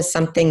GABA is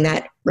something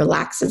that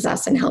relaxes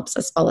us and helps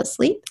us fall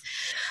asleep.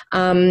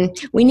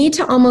 We need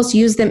to almost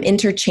use them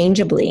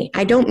interchangeably.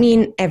 I don't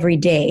mean every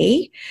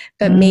day,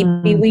 but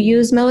maybe we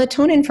use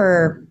melatonin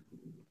for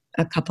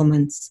a couple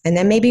months, and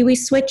then maybe we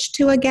switch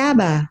to a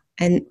GABA.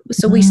 And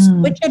so we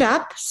switch it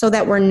up so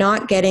that we're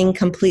not getting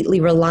completely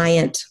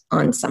reliant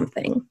on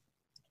something.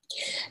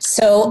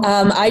 So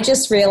I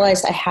just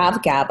realized I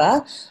have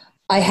GABA.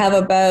 I have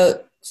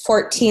about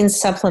 14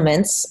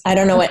 supplements. I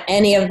don't know what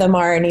any of them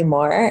are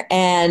anymore.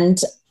 And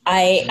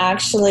I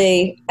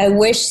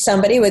wish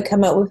somebody would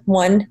come up with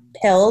one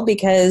pill,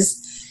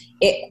 because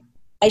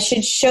I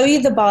should show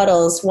you the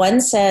bottles.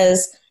 One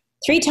says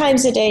 3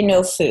 times a day,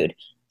 no food.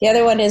 The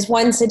other one is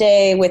once a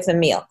day with a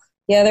meal.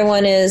 The other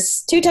one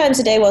is 2 times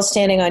a day while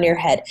standing on your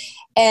head.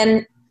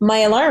 And my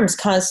alarm's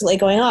constantly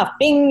going off.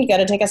 Bing, you got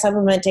to take a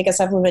supplement,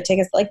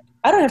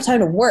 I don't have time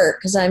to work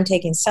because I'm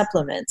taking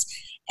supplements.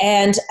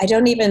 And I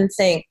don't even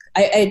think,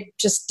 I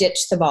just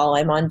ditched the ball.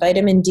 I'm on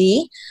vitamin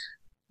D,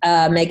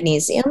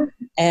 magnesium,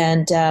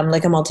 and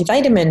like a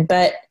multivitamin.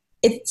 But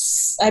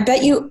I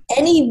bet you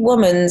any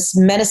woman's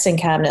medicine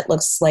cabinet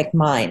looks like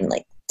mine.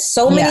 Like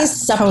so many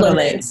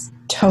supplements.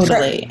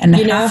 Totally. And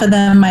half of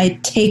them I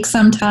take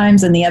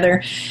sometimes and the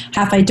other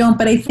half I don't.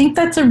 But I think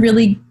that's a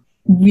really,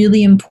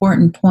 really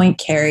important point,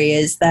 Carrie,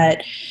 is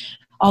that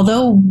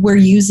although we're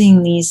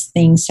using these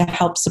things to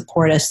help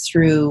support us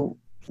through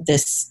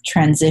this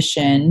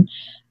transition,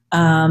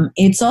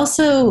 it's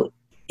also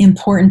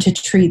important to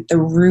treat the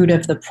root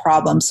of the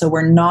problem, so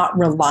we're not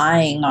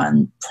relying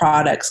on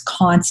products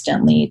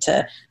constantly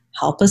to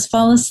help us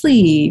fall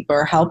asleep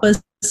or help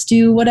us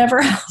do whatever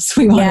else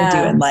we want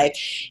to do in life.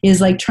 Is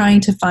like trying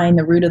to find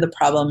the root of the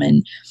problem,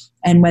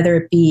 and whether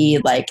it be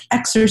like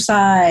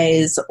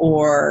exercise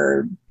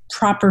or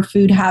proper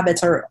food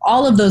habits or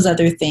all of those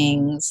other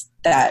things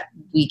that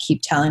we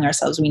keep telling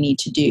ourselves we need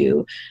to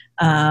do,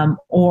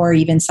 or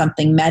even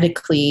something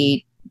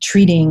medically,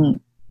 treating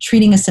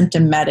a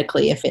symptom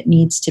medically if it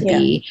needs to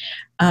be.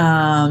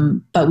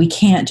 But we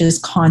can't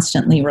just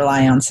constantly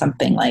rely on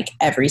something like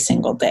every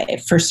single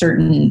day for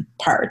certain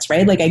parts,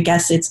 right? Like I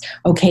guess it's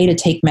okay to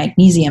take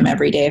magnesium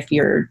every day if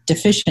you're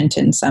deficient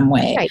in some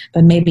way,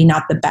 but maybe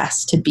not the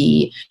best to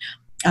be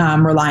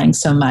relying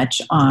so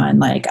much on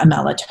like a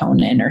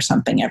melatonin or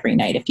something every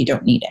night if you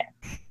don't need it.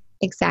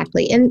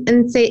 Exactly.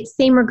 And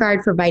same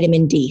regard for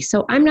vitamin D.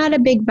 So I'm not a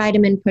big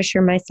vitamin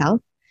pusher myself,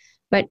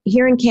 but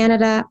here in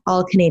Canada,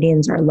 all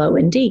Canadians are low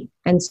in D.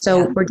 And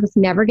so we're just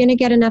never going to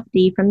get enough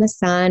D from the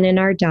sun in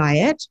our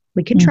diet.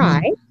 We could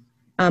try,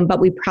 but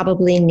we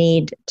probably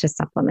need to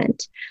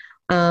supplement.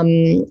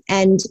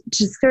 And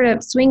to sort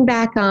of swing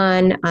back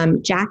on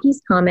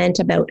Jackie's comment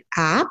about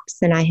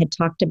apps, and I had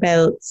talked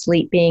about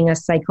sleep being a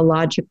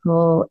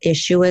psychological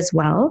issue as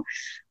well.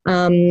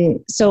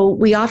 So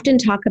we often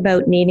talk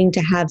about needing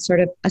to have sort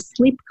of a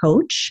sleep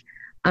coach.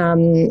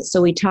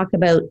 So we talk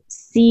about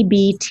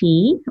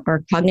CBT,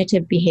 or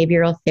cognitive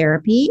behavioral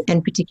therapy,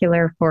 in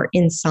particular for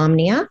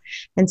insomnia.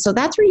 And so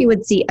that's where you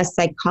would see a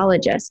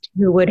psychologist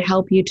who would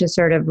help you to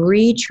sort of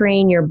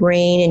retrain your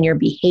brain and your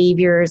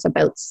behaviors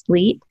about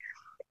sleep.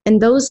 And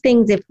those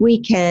things, if we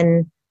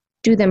can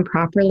do them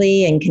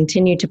properly and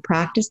continue to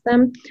practice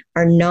them,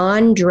 are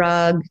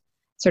non-drug,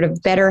 sort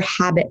of better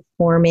habit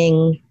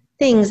forming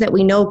things that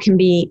we know can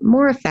be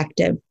more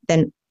effective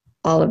than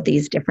all of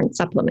these different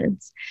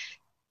supplements.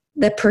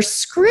 The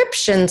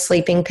prescription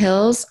sleeping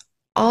pills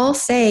all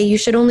say you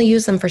should only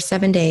use them for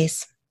 7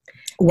 days.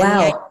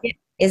 Wow.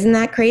 Isn't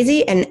that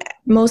crazy? And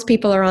most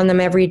people are on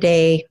them every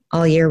day,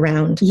 all year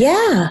round.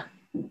 Yeah.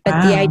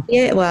 But the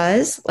idea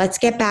was, let's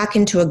get back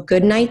into a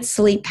good night's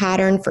sleep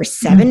pattern for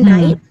 7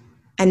 nights.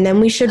 And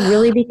then we should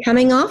really be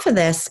coming off of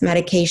this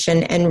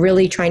medication and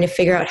really trying to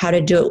figure out how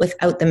to do it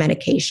without the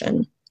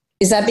medication.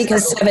 Is that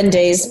because 7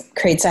 days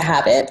creates a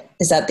habit?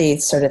 Is that the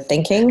sort of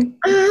thinking?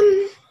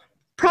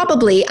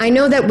 Probably. I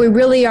know that we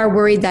really are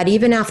worried that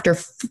even after,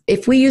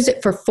 if we use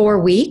it for 4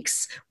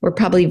 weeks, we're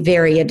probably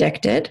very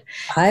addicted.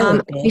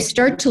 We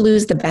start to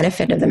lose the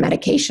benefit of the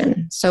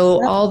medication.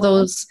 So all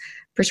those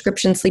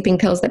prescription sleeping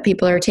pills that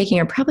people are taking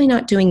are probably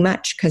not doing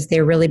much because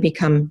they really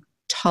become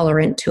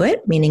tolerant to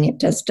it, meaning it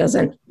just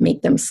doesn't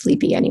make them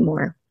sleepy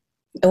anymore.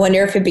 I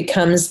wonder if it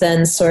becomes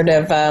then sort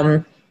of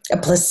a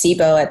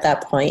placebo at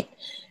that point.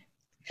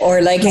 Or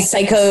like what's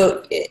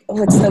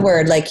the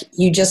word? Like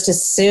you just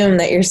assume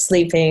that you're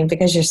sleeping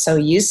because you're so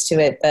used to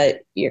it,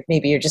 but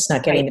maybe you're just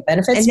not getting the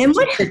benefits. And then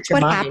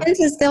what happens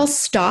is they'll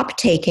stop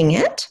taking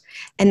it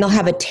and they'll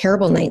have a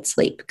terrible night's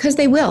sleep because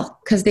they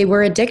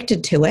were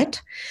addicted to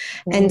it.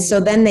 And so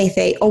then they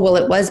say, oh, well,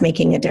 it was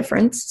making a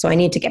difference, so I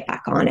need to get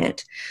back on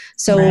it.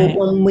 So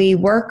when we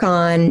work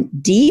on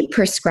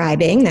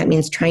de-prescribing, that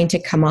means trying to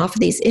come off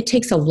of these, it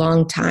takes a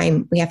long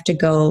time. We have to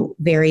go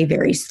very,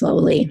 very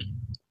slowly.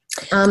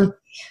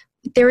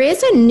 There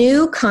is a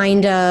new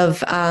kind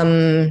of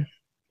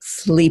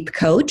sleep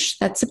coach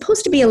that's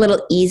supposed to be a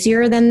little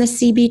easier than the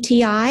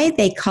CBTI.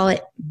 They call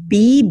it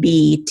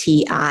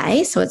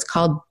BBTI. So it's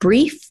called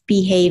Brief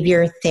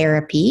Behavior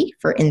Therapy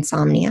for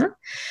Insomnia.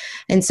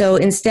 And so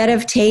instead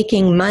of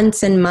taking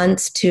months and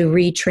months to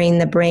retrain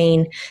the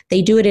brain,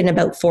 they do it in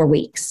about 4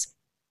 weeks.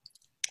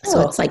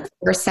 So it's like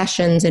 4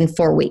 sessions in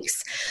 4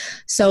 weeks.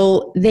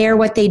 So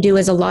what they do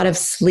is a lot of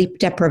sleep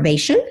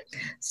deprivation.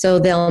 So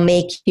they'll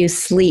make you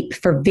sleep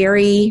for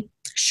very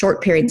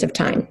short periods of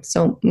time.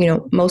 So,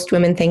 most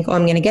women think,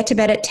 I'm going to get to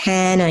bed at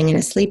 10, I'm going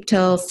to sleep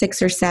till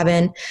 6 or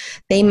 7.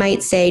 They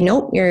might say,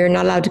 nope, you're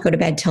not allowed to go to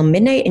bed till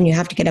midnight and you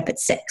have to get up at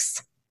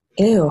 6.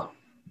 Ew.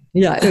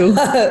 Yeah. Ew.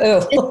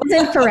 It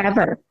isn't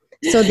forever.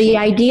 So the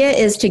idea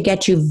is to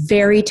get you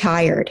very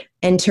tired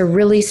and to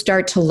really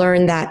start to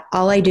learn that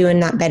all I do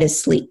in that bed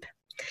is sleep.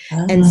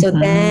 And so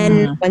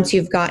then once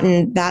you've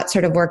gotten that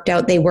sort of worked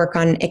out, they work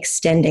on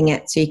extending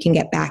it so you can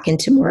get back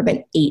into more of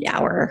an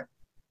 8-hour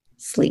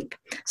sleep.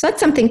 So that's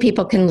something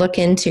people can look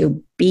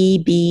into,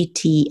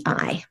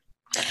 BBTI.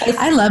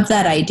 I love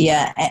that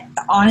idea.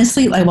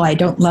 Honestly, I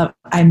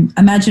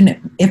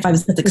imagine if I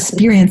was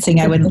experiencing,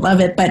 I wouldn't love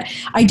it, but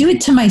I do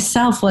it to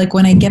myself. Like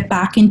when I get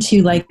back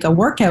into like a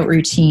workout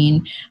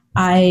routine,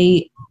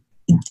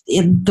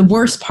 the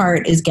worst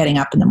part is getting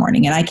up in the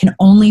morning, and I can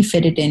only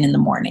fit it in the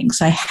morning.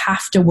 So I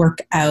have to work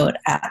out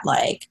at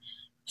like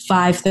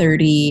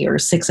 5:30 or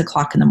 6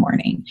 o'clock in the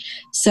morning.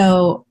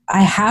 So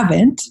I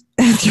haven't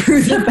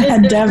through the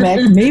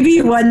pandemic,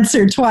 maybe once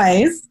or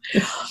twice.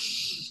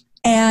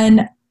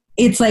 And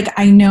it's like,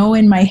 I know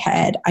in my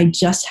head, I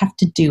just have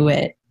to do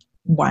it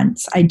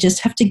once. I just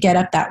have to get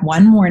up that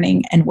one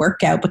morning and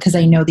work out because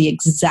I know the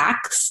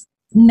exact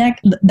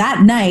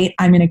that night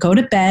I'm going to go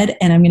to bed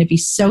and I'm going to be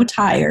so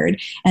tired.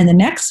 And the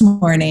next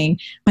morning,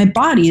 my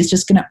body is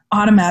just going to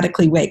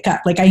automatically wake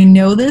up. Like I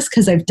know this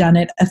because I've done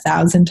it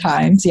 1,000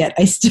 times, yet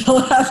I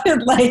still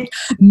haven't like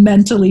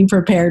mentally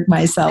prepared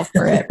myself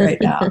for it right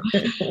now.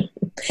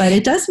 But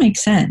it does make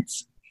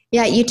sense.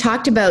 Yeah, you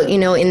talked about,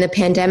 in the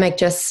pandemic,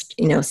 just,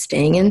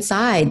 staying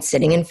inside,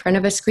 sitting in front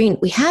of a screen.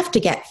 We have to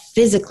get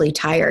physically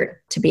tired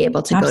to be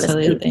able to go to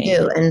sleep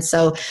too. And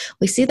so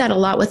we see that a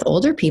lot with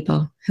older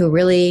people who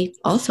really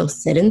also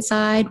sit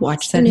inside,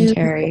 watch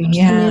sedentary. The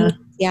news.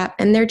 Yeah.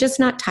 And they're just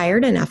not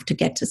tired enough to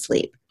get to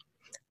sleep.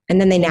 And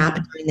then they nap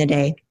during the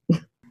day.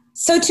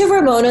 So to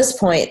Ramona's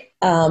point,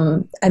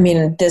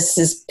 this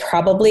is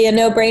probably a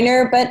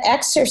no-brainer, but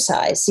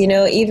exercise,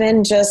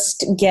 even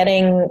just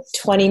getting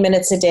 20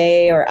 minutes a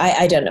day, or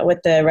I don't know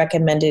what the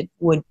recommended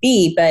would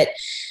be, but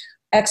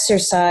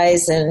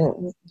exercise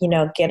and,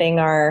 getting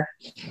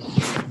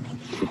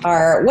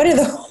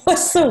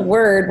what's the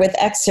word with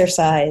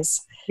exercise?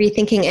 Are you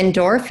thinking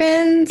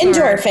endorphins?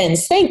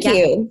 Endorphins. Thank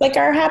you. Like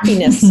our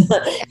happiness,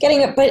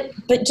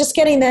 but just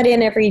getting that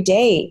in every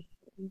day,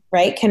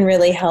 right, can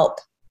really help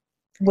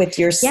with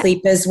your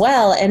sleep as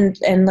well. And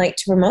like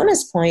to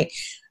Ramona's point,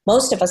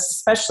 most of us,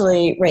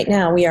 especially right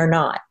now, we are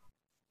not,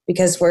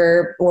 because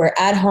we're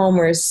at home,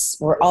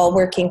 we're all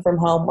working from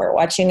home, we're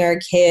watching our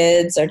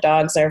kids, our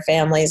dogs, our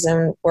families,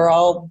 and we're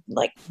all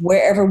like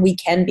wherever we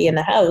can be in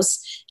the house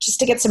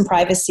just to get some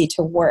privacy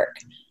to work.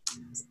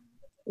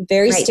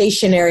 Very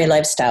stationary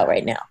lifestyle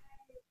right now.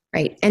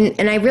 Right.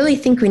 And I really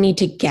think we need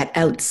to get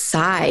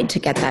outside to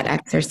get that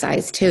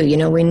exercise too.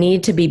 We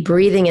need to be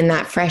breathing in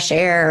that fresh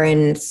air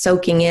and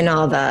soaking in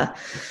all the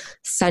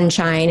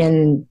sunshine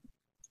and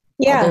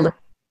all the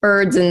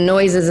birds and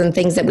noises and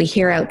things that we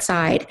hear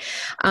outside.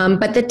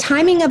 But the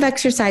timing of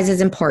exercise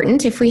is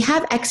important. If we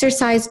have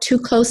exercise too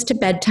close to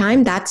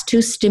bedtime, that's too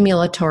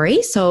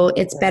stimulatory. So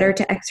it's better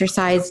to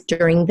exercise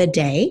during the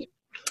day.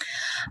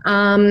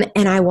 And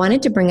I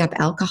wanted to bring up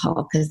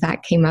alcohol because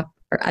that came up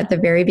at the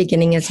very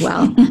beginning as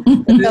well.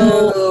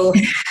 So,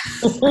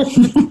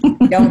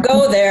 don't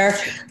go there.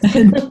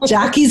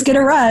 Jackie's going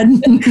to run.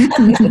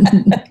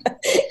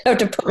 I have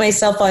to put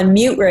myself on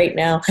mute right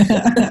now.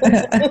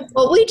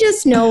 What we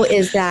just know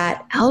is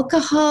that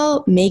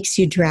alcohol makes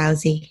you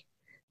drowsy.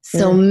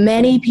 So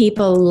many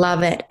people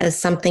love it as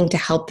something to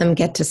help them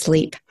get to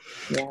sleep.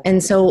 Yeah.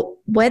 And so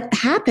what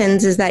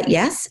happens is that,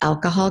 yes,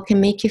 alcohol can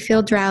make you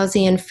feel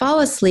drowsy and fall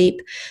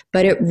asleep,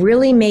 but it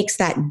really makes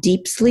that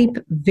deep sleep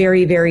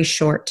very, very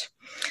short.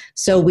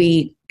 So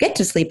we get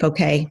to sleep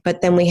okay,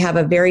 but then we have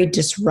a very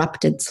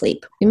disrupted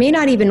sleep. We may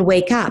not even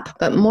wake up,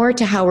 but more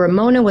to how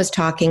Ramona was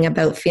talking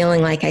about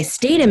feeling like I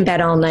stayed in bed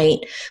all night,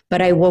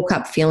 but I woke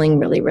up feeling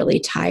really, really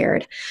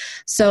tired.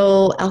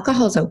 So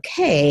alcohol's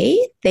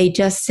okay. They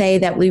just say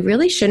that we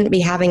really shouldn't be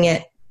having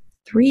it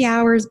 3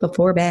 hours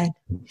before bed,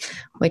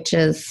 which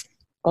is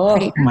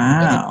pretty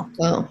wow.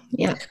 well,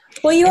 yeah.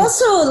 Well, you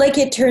also, like,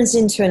 it turns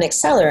into an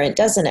accelerant,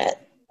 doesn't it?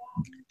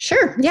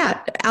 Sure.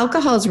 Yeah.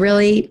 Alcohol is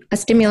really a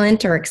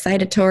stimulant or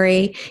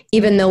excitatory,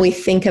 even though we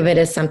think of it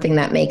as something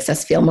that makes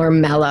us feel more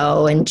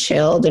mellow and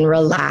chilled and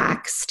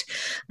relaxed.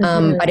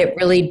 But it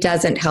really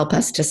doesn't help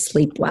us to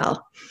sleep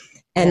well.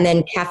 And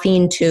then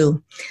caffeine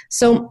too.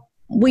 So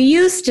we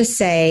used to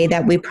say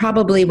that we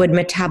probably would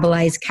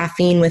metabolize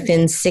caffeine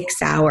within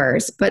 6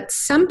 hours, but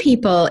some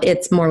people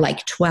it's more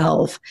like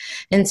 12.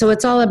 And so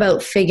it's all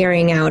about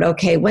figuring out,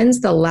 okay, when's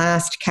the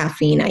last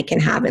caffeine I can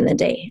have in the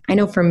day? I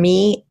know for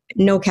me,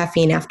 no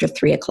caffeine after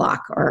 3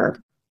 o'clock or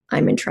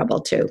I'm in trouble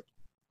too.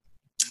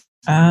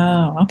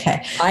 Oh,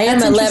 okay. I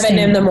am 11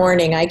 in the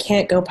morning. I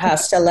can't go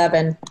past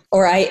 11,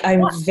 or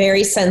I'm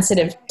very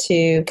sensitive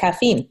to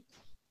caffeine.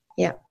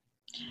 Yeah.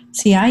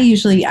 See,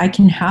 I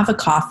can have a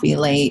coffee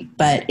late,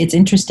 but it's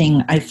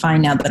interesting. I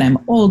find now that I'm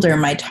older,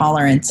 my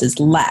tolerance is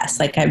less.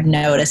 Like I've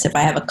noticed if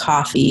I have a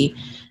coffee,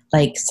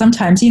 like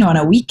sometimes, on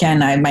a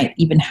weekend, I might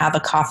even have a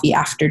coffee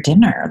after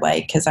dinner,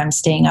 like because I'm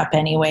staying up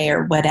anyway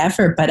or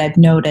whatever. But I've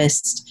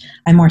noticed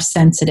I'm more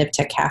sensitive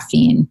to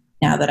caffeine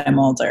now that I'm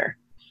older.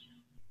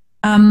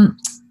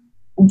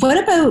 What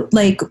about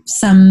like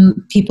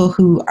some people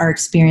who are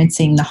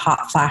experiencing the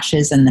hot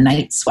flashes and the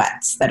night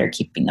sweats that are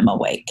keeping them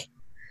awake?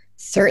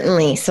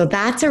 Certainly. So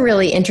that's a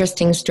really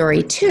interesting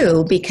story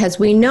too, because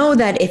we know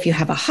that if you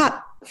have a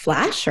hot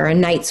flash or a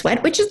night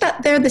sweat, which is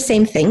that they're the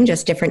same thing,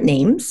 just different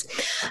names.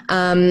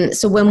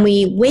 So when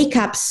we wake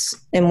up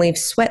and we've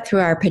sweat through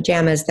our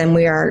pajamas, then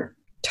we are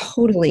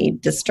totally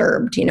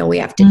disturbed. We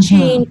have to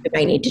change. We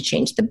might need to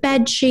change the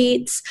bed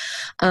sheets.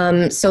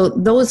 So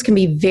those can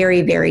be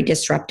very, very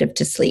disruptive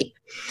to sleep.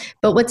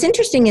 But what's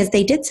interesting is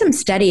they did some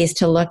studies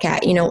to look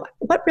at,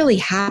 what really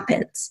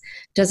happens.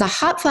 Does a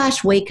hot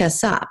flash wake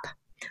us up?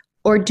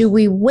 Or do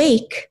we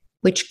wake,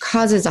 which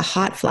causes a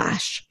hot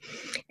flash?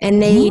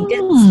 And they did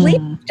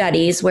sleep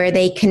studies where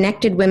they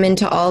connected women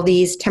to all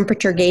these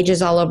temperature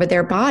gauges all over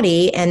their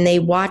body, and they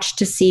watched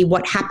to see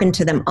what happened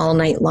to them all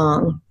night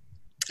long.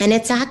 And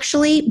it's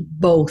actually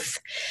both.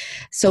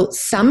 So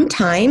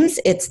sometimes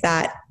it's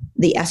that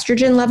the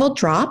estrogen level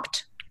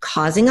dropped,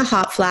 causing a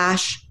hot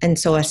flash, and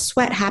so a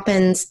sweat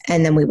happens,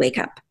 and then we wake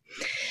up.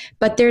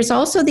 But there's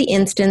also the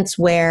instance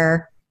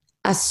where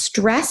a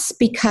stress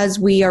because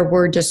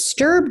were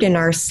disturbed in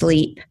our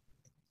sleep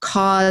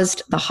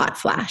caused the hot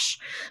flash.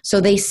 So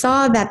they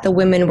saw that the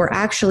women were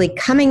actually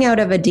coming out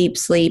of a deep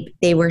sleep.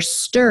 They were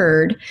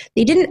stirred.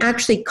 They didn't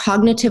actually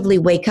cognitively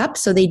wake up,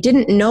 so they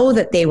didn't know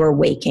that they were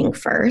waking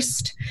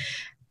first.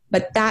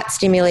 But that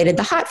stimulated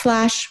the hot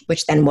flash,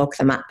 which then woke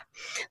them up.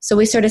 So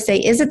we sort of say,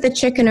 is it the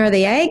chicken or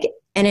the egg?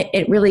 And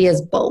it really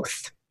is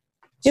both.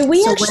 Do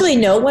we actually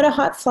know what a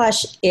hot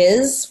flash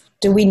is?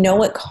 Do we know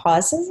what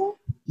causes it?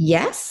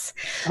 Yes.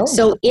 Oh.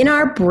 So in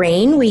our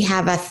brain, we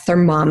have a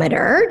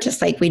thermometer, just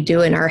like we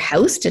do in our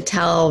house to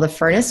tell the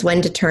furnace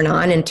when to turn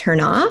on and turn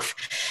off.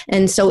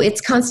 And so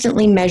it's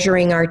constantly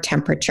measuring our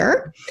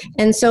temperature.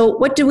 And so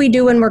what do we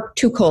do when we're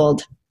too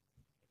cold?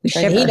 We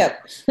shiver, heat up.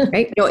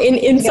 right?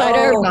 Inside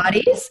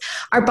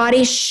our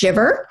bodies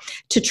shiver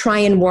to try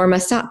and warm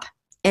us up.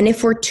 And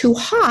if we're too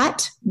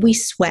hot, we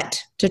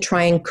sweat to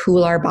try and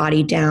cool our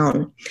body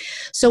down.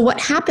 So what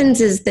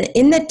happens is that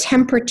in the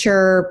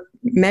temperature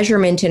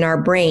measurement in our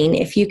brain,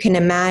 if you can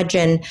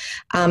imagine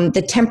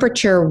the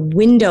temperature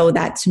window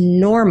that's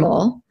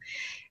normal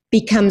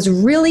becomes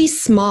really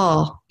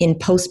small in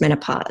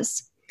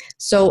postmenopause.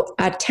 So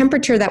a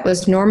temperature that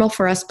was normal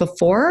for us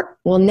before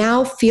will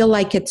now feel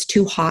like it's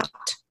too hot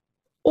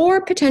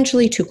or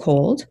potentially too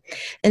cold.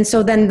 And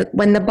so then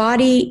when the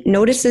body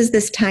notices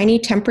this tiny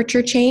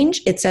temperature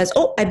change, it says,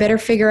 oh, I better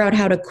figure out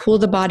how to cool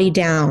the body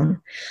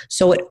down.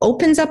 So it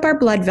opens up our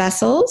blood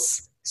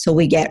vessels. So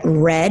we get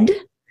red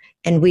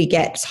and we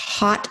get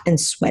hot and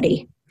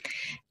sweaty.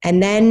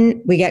 And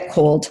then we get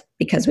cold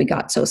because we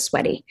got so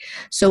sweaty.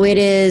 So it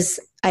is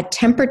a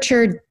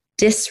temperature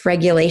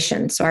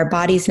dysregulation. So our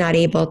body's not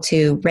able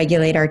to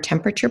regulate our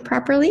temperature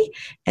properly.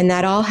 And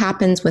that all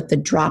happens with the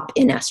drop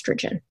in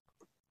estrogen.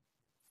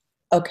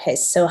 Okay,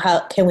 so how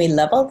can we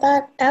level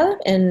that out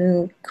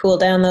and cool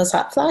down those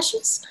hot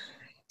flashes?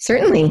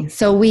 Certainly.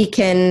 So we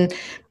can,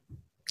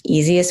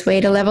 easiest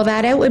way to level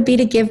that out would be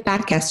to give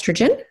back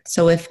estrogen.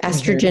 So if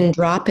estrogen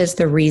drop is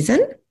the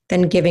reason,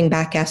 then giving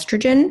back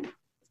estrogen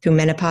through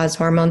menopause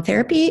hormone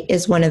therapy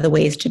is one of the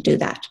ways to do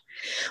that.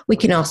 We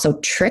can also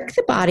trick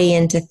the body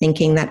into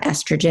thinking that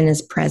estrogen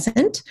is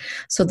present.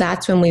 So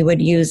that's when we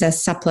would use a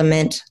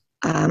supplement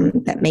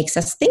that makes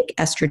us think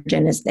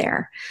estrogen is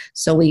there.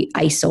 So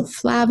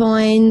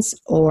isoflavones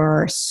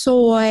or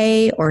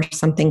soy or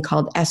something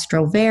called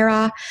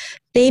Estrovera,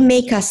 they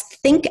make us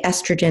think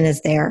estrogen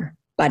is there,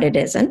 but it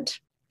isn't.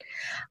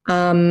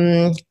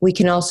 We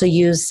can also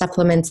use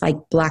supplements like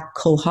black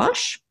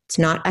cohosh. It's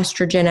not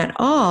estrogen at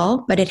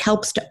all, but it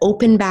helps to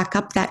open back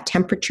up that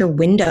temperature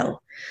window.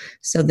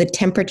 So the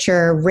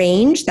temperature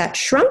range that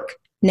shrunk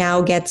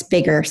now gets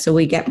bigger, so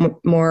we get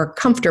more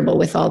comfortable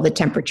with all the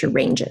temperature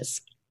ranges.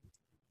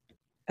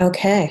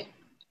 Okay.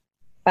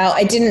 Wow,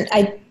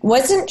 I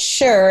wasn't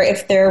sure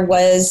if there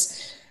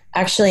was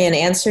actually an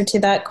answer to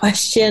that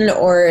question,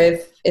 or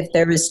if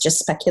there was just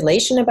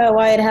speculation about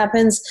why it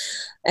happens.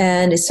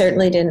 And I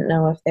certainly didn't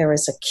know if there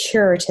was a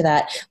cure to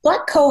that.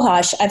 Black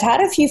cohosh, I've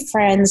had a few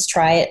friends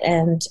try it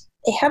and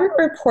they haven't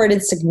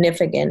reported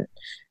significant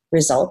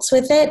results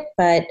with it,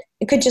 but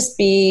it could just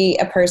be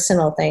a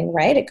personal thing,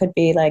 right? It could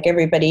be like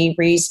everybody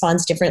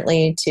responds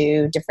differently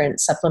to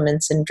different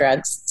supplements and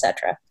drugs,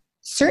 etc.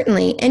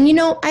 Certainly. And,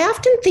 I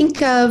often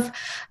think of,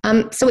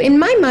 so in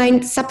my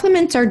mind,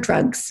 supplements are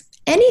drugs.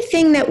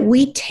 Anything that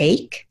we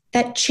take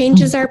that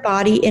changes our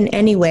body in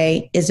any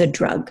way is a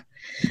drug.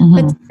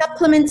 But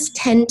supplements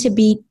tend to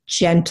be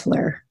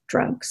gentler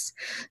drugs.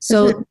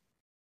 So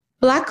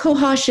black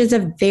cohosh is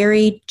a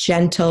very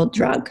gentle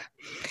drug.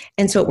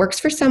 And so it works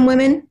for some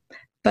women,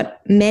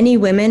 but many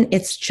women,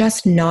 it's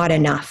just not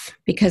enough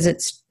because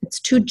it's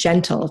too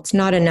gentle. It's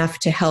not enough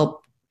to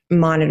help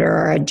monitor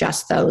or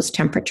adjust those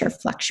temperature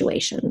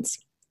fluctuations.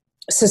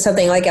 So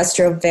something like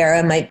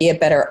Estrovera might be a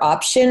better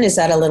option. Is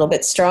that a little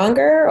bit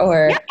stronger,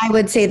 or? Yeah, I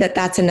would say that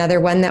that's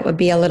another one that would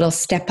be a little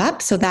step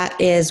up. So that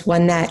is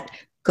one that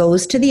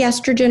goes to the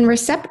estrogen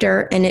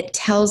receptor and it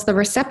tells the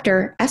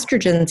receptor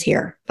estrogen's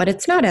here, but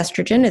it's not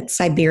estrogen. It's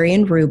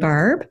Siberian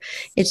rhubarb.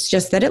 It's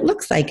just that it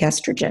looks like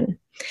estrogen.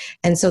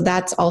 And so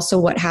that's also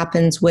what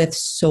happens with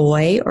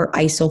soy or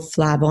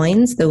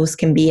isoflavones. Those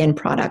can be in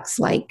products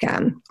like,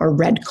 or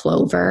red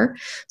clover.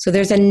 So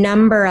there's a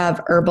number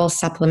of herbal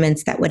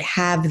supplements that would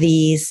have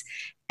these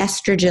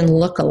estrogen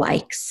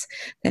lookalikes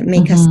that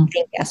make us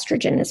think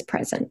estrogen is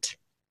present.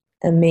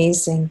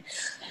 Amazing.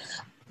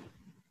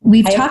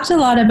 We've talked a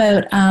lot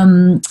about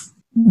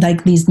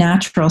like these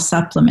natural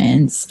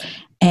supplements,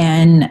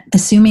 and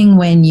assuming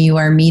when you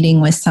are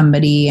meeting with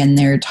somebody and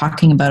they're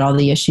talking about all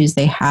the issues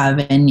they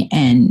have,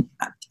 and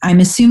I'm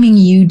assuming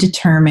you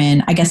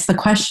determine, I guess the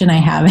question I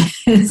have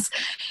is,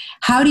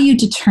 how do you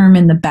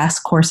determine the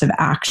best course of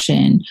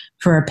action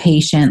for a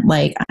patient?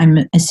 Like,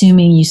 I'm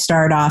assuming you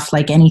start off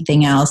like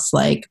anything else,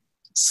 like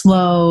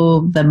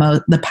slow,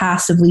 the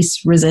passive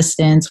least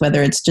resistance,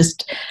 whether it's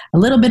just a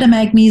little bit of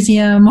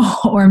magnesium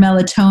or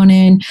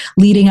melatonin,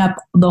 leading up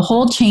the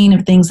whole chain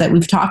of things that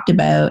we've talked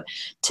about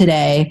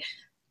today.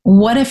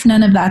 What if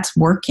none of that's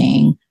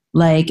working?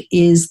 Like,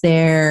 is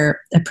there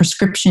a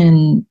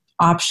prescription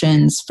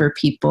options for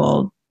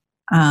people?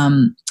 Are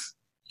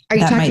you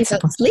talking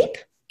about sleep?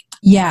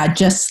 Yeah,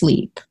 just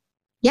sleep.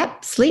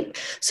 Yep, sleep.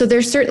 So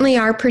there certainly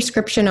are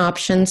prescription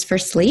options for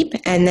sleep.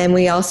 And then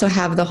we also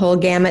have the whole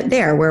gamut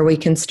there where we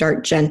can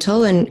start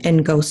gentle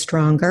and go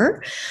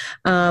stronger.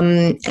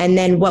 And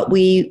then what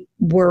we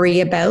worry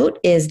about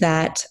is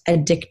that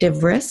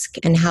addictive risk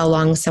and how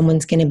long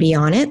someone's going to be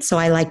on it. So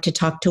I like to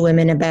talk to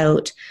women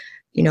about,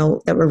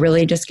 that we're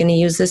really just going to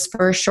use this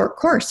for a short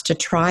course to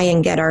try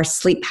and get our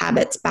sleep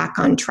habits back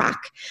on track.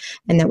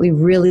 And that we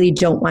really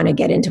don't want to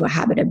get into a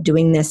habit of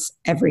doing this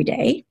every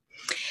day.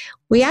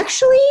 We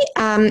actually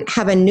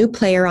have a new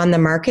player on the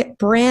market,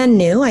 brand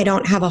new. I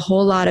don't have a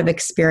whole lot of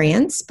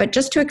experience, but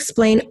just to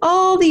explain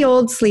all the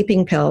old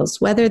sleeping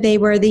pills, whether they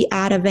were the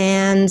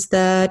Ativans,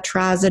 the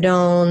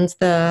Trazodones,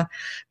 the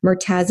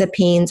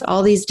Mirtazapines,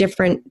 all these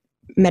different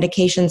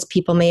medications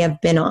people may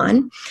have been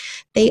on,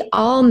 they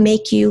all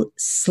make you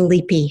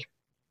sleepy.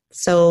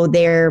 So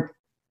they're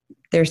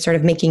sort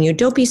of making you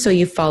dopey so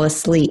you fall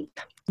asleep.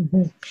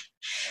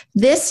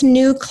 This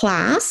new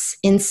class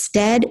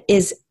instead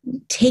is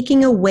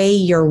taking away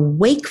your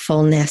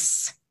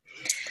wakefulness.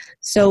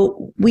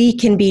 So we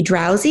can be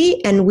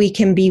drowsy and we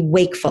can be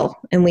wakeful,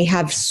 and we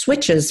have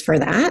switches for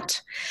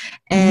that.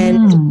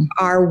 And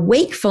our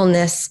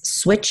wakefulness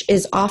switch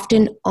is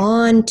often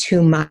on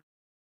too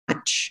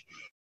much.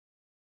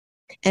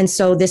 And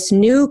so this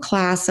new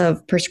class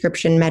of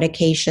prescription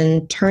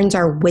medication turns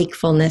our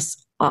wakefulness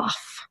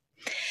off.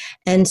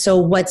 And so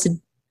what's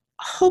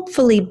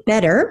hopefully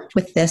better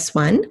with this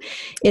one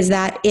is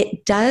that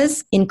it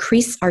does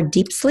increase our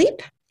deep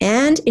sleep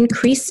and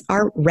increase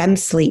our REM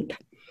sleep.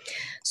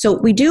 So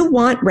we do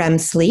want REM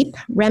sleep.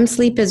 REM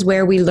sleep is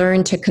where we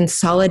learn to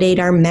consolidate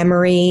our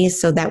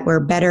memories so that we're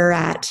better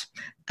at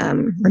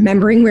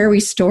remembering where we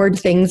stored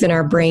things in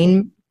our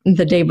brain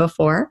the day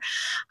before.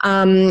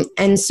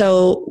 And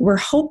so we're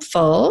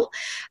hopeful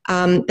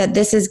that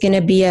this is going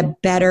to be a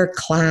better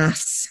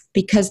class,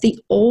 because the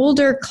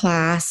older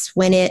class,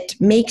 when it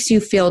makes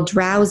you feel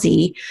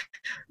drowsy,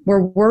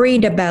 we're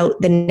worried about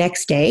the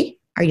next day.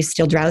 Are you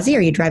still drowsy?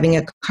 Are you driving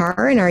a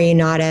car and are you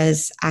not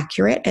as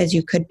accurate as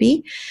you could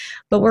be?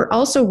 But we're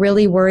also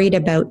really worried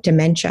about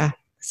dementia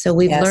So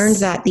we've Yes. learned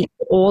that the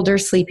older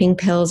sleeping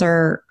pills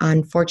are,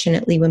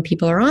 unfortunately, when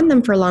people are on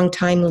them for a long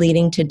time,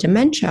 leading to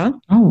dementia.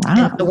 Oh,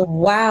 wow.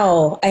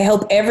 Wow. I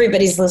hope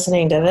everybody's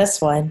listening to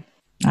this one.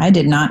 I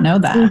did not know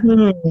that.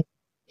 Mhm.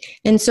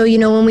 And so,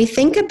 when we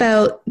think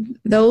about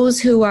those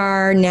who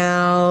are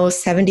now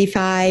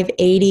 75,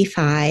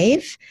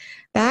 85,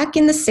 back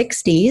in the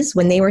 60s,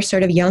 when they were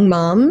sort of young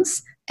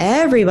moms,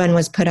 everyone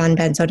was put on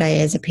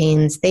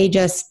benzodiazepines.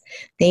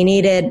 They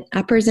needed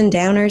uppers and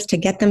downers to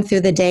get them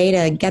through the day,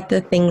 to get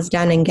the things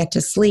done and get to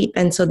sleep.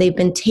 And so they've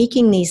been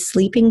taking these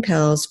sleeping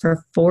pills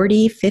for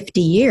 40, 50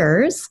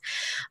 years.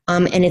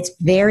 And it's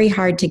very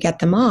hard to get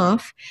them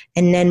off.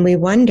 And then we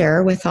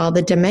wonder, with all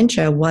the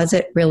dementia, was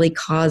it really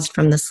caused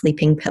from the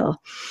sleeping pill?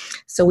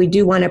 So we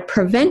do want to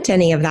prevent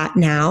any of that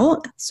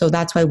now. So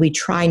that's why we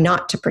try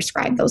not to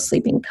prescribe those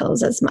sleeping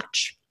pills as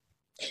much.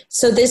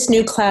 So this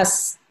new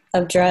class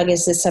of drug,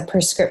 is this a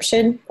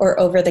prescription or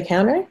over the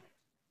counter?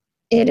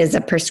 It is a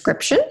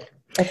prescription.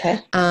 Okay.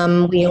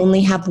 We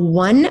only have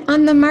one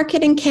on the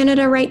market in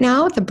Canada right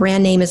now. The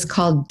brand name is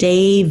called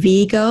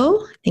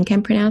Dayvigo. I think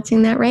I'm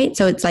pronouncing that right.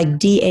 So it's like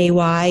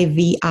Dayvigo.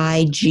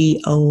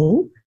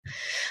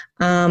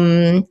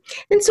 And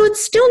so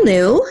it's still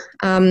new.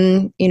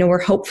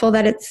 We're hopeful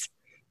that it's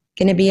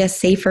going to be a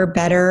safer,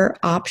 better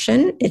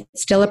option.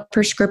 It's still a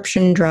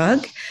prescription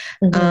drug.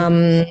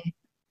 Mm-hmm.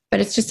 But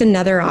it's just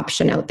another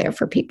option out there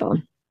for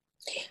people.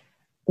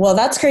 Well,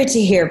 that's great to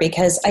hear,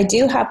 because I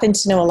do happen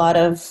to know a lot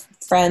of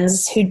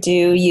friends who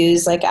do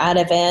use like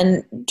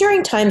Ativan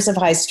during times of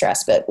high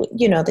stress, but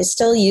they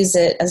still use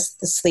it as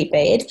the sleep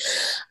aid.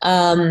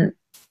 And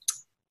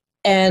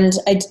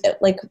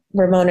like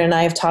Ramona and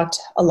I have talked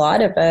a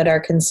lot about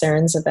our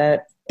concerns about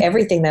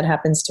everything that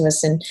happens to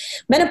us in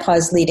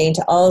menopause leading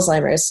to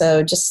Alzheimer's.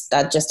 So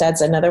that just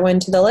adds another one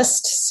to the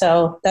list.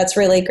 So that's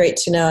really great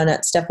to know. And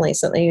that's definitely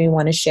something we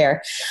want to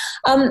share.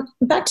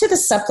 Back to the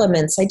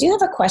supplements. I do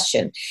have a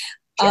question.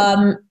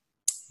 Sure.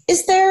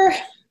 Is there,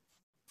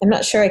 I'm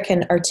not sure I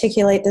can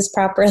articulate this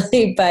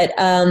properly, but,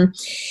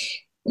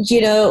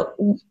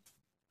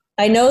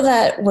 I know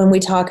that when we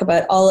talk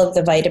about all of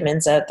the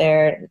vitamins out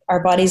there,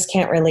 our bodies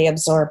can't really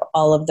absorb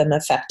all of them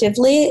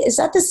effectively. Is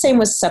that the same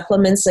with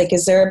supplements? Like,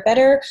 is there a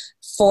better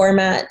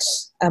format,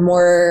 a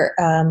more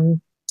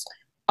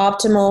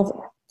optimal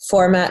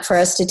format for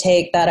us to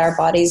take that our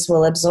bodies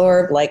will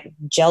absorb, like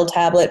gel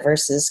tablet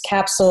versus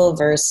capsule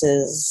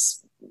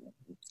versus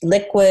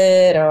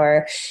liquid,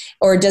 or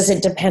does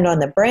it depend on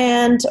the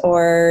brand,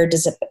 or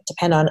does it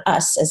depend on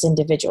us as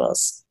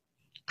individuals?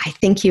 I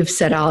think you've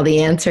said all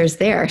the answers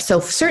there. So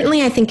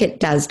certainly I think it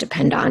does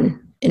depend on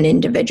an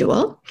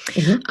individual.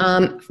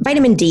 Mm-hmm.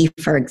 Vitamin D,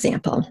 for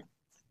example,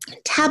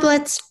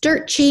 tablets,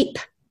 dirt cheap,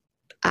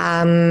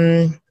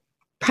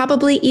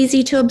 probably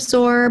easy to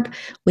absorb.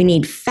 We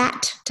need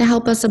fat to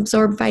help us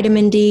absorb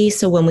vitamin D.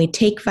 So when we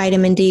take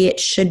vitamin D,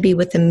 it should be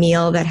with a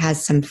meal that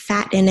has some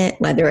fat in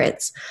it, whether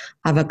it's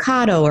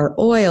avocado or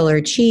oil or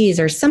cheese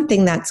or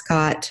something that's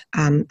got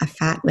a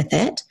fat with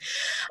it.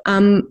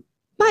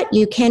 But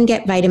you can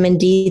get vitamin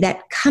D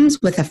that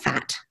comes with a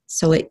fat.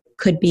 So it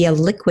could be a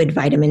liquid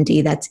vitamin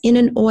D that's in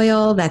an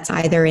oil, that's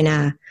either in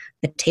a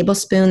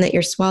tablespoon that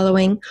you're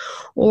swallowing,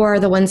 or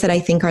the ones that I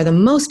think are the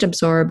most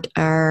absorbed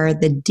are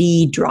the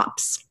D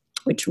drops,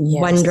 which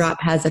one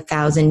drop has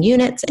 1,000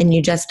 units, and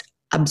you just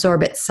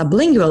absorb it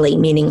sublingually,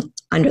 meaning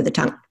under the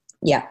tongue.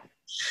 Yeah.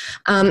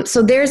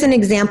 So there's an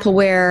example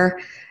where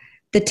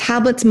the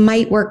tablets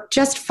might work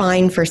just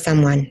fine for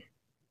someone,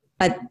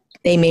 but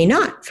they may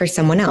not for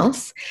someone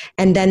else.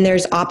 And then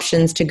there's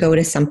options to go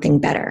to something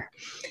better.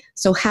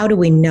 So how do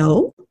we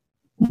know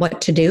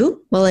what to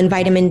do? Well, in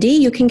vitamin D,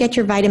 you can get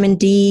your vitamin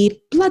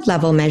D blood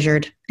level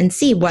measured and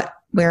see where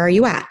are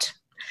you at.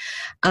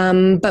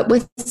 But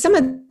with some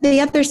of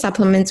the other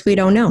supplements, we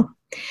don't know.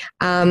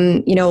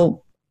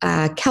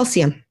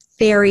 Calcium,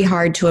 very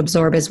hard to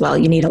absorb as well.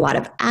 You need a lot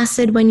of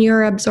acid when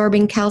you're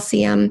absorbing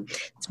calcium.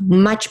 It's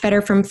much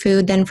better from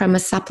food than from a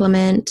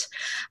supplement.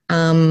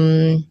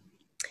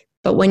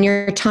 But when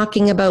you're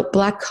talking about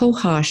black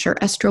cohosh or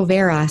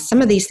estrovera,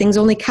 some of these things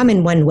only come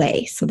in one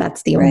way. So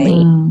that's the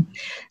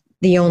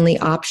only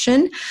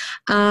option.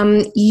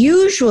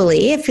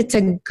 Usually, if it's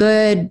a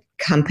good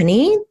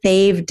company,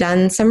 they've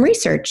done some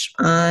research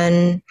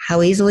on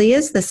how easily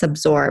is this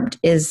absorbed.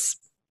 Is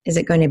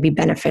it going to be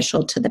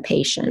beneficial to the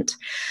patient?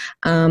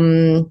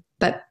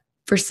 But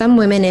for some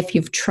women, if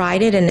you've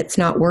tried it and it's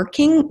not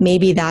working,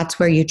 maybe that's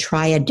where you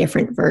try a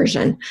different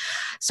version.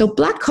 So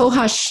black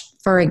cohosh,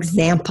 for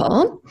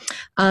example,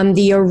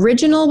 the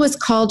original was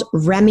called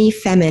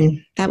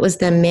Remifemin. That was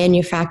the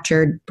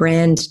manufactured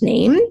brand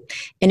name,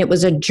 and it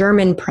was a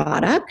German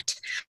product.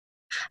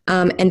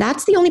 And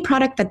that's the only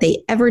product that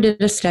they ever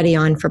did a study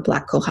on for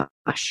black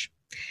cohosh.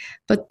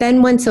 But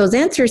then once those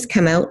answers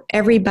come out,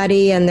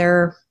 everybody and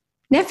their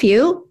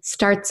nephew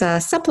starts a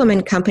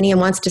supplement company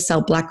and wants to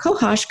sell black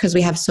cohosh because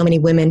we have so many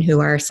women who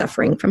are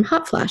suffering from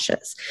hot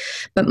flashes.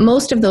 But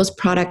most of those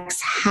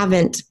products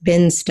haven't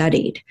been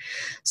studied.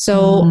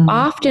 So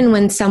often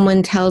when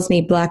someone tells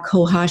me black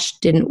cohosh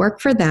didn't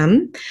work for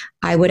them,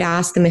 I would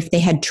ask them if they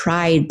had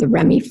tried the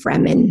Remy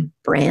Fremen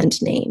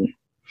brand name.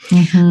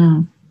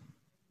 Mm-hmm.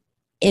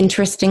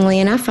 Interestingly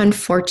enough,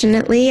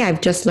 unfortunately,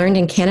 I've just learned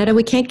in Canada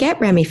we can't get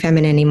Remy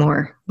Femin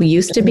anymore. We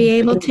used to be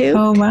able to.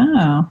 Oh,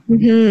 wow.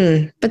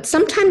 Mm-hmm. But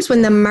sometimes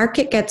when the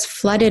market gets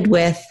flooded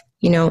with,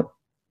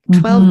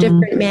 12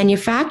 different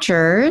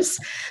manufacturers,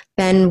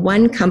 then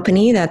one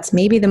company that's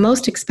maybe the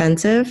most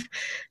expensive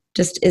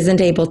just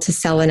isn't able to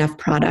sell enough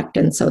product,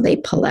 and so they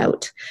pull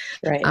out.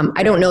 Right.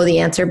 I don't know the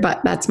answer,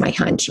 but that's my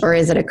hunch. Or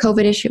is it a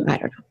COVID issue? I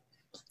don't know.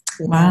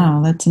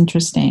 Wow, that's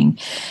interesting.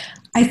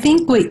 I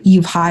think what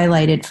you've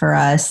highlighted for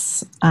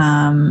us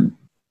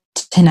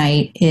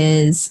tonight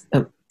is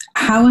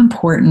how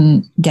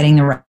important getting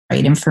the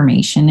right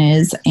information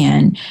is,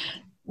 and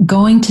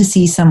going to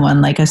see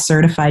someone like a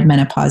certified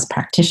menopause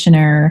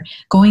practitioner,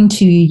 going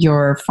to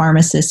your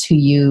pharmacist who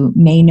you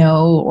may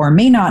know or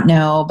may not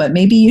know, but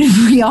maybe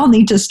we all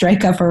need to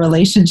strike up a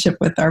relationship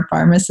with our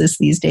pharmacists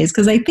these days.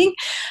 Because I think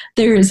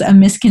there's a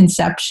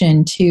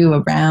misconception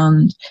too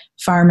around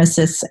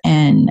pharmacists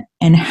and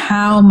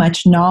how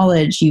much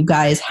knowledge you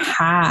guys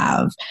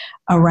have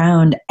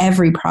around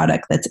every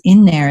product that's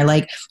in there.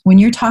 Like when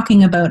you're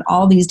talking about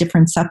all these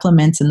different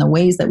supplements and the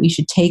ways that we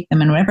should take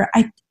them and whatever,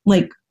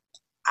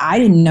 I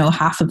didn't know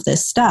half of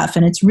this stuff,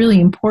 and it's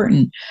really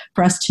important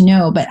for us to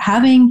know. But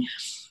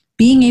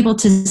being able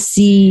to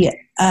see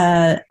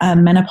a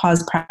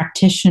menopause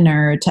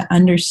practitioner to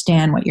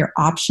understand what your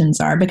options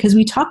are, because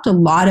we talked a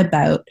lot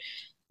about,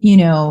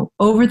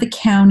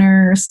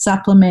 over-the-counter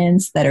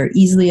supplements that are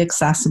easily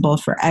accessible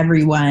for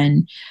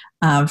everyone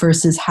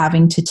versus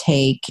having to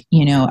take,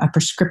 a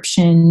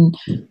prescription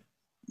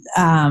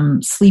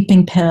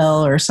sleeping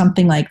pill or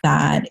something like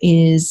that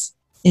is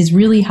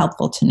really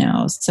helpful to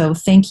know. So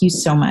thank you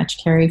so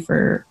much, Carrie,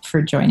 for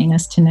joining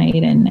us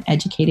tonight and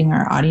educating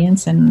our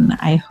audience. And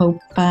I hope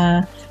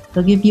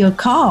they'll give you a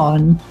call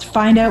and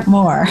find out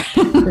more.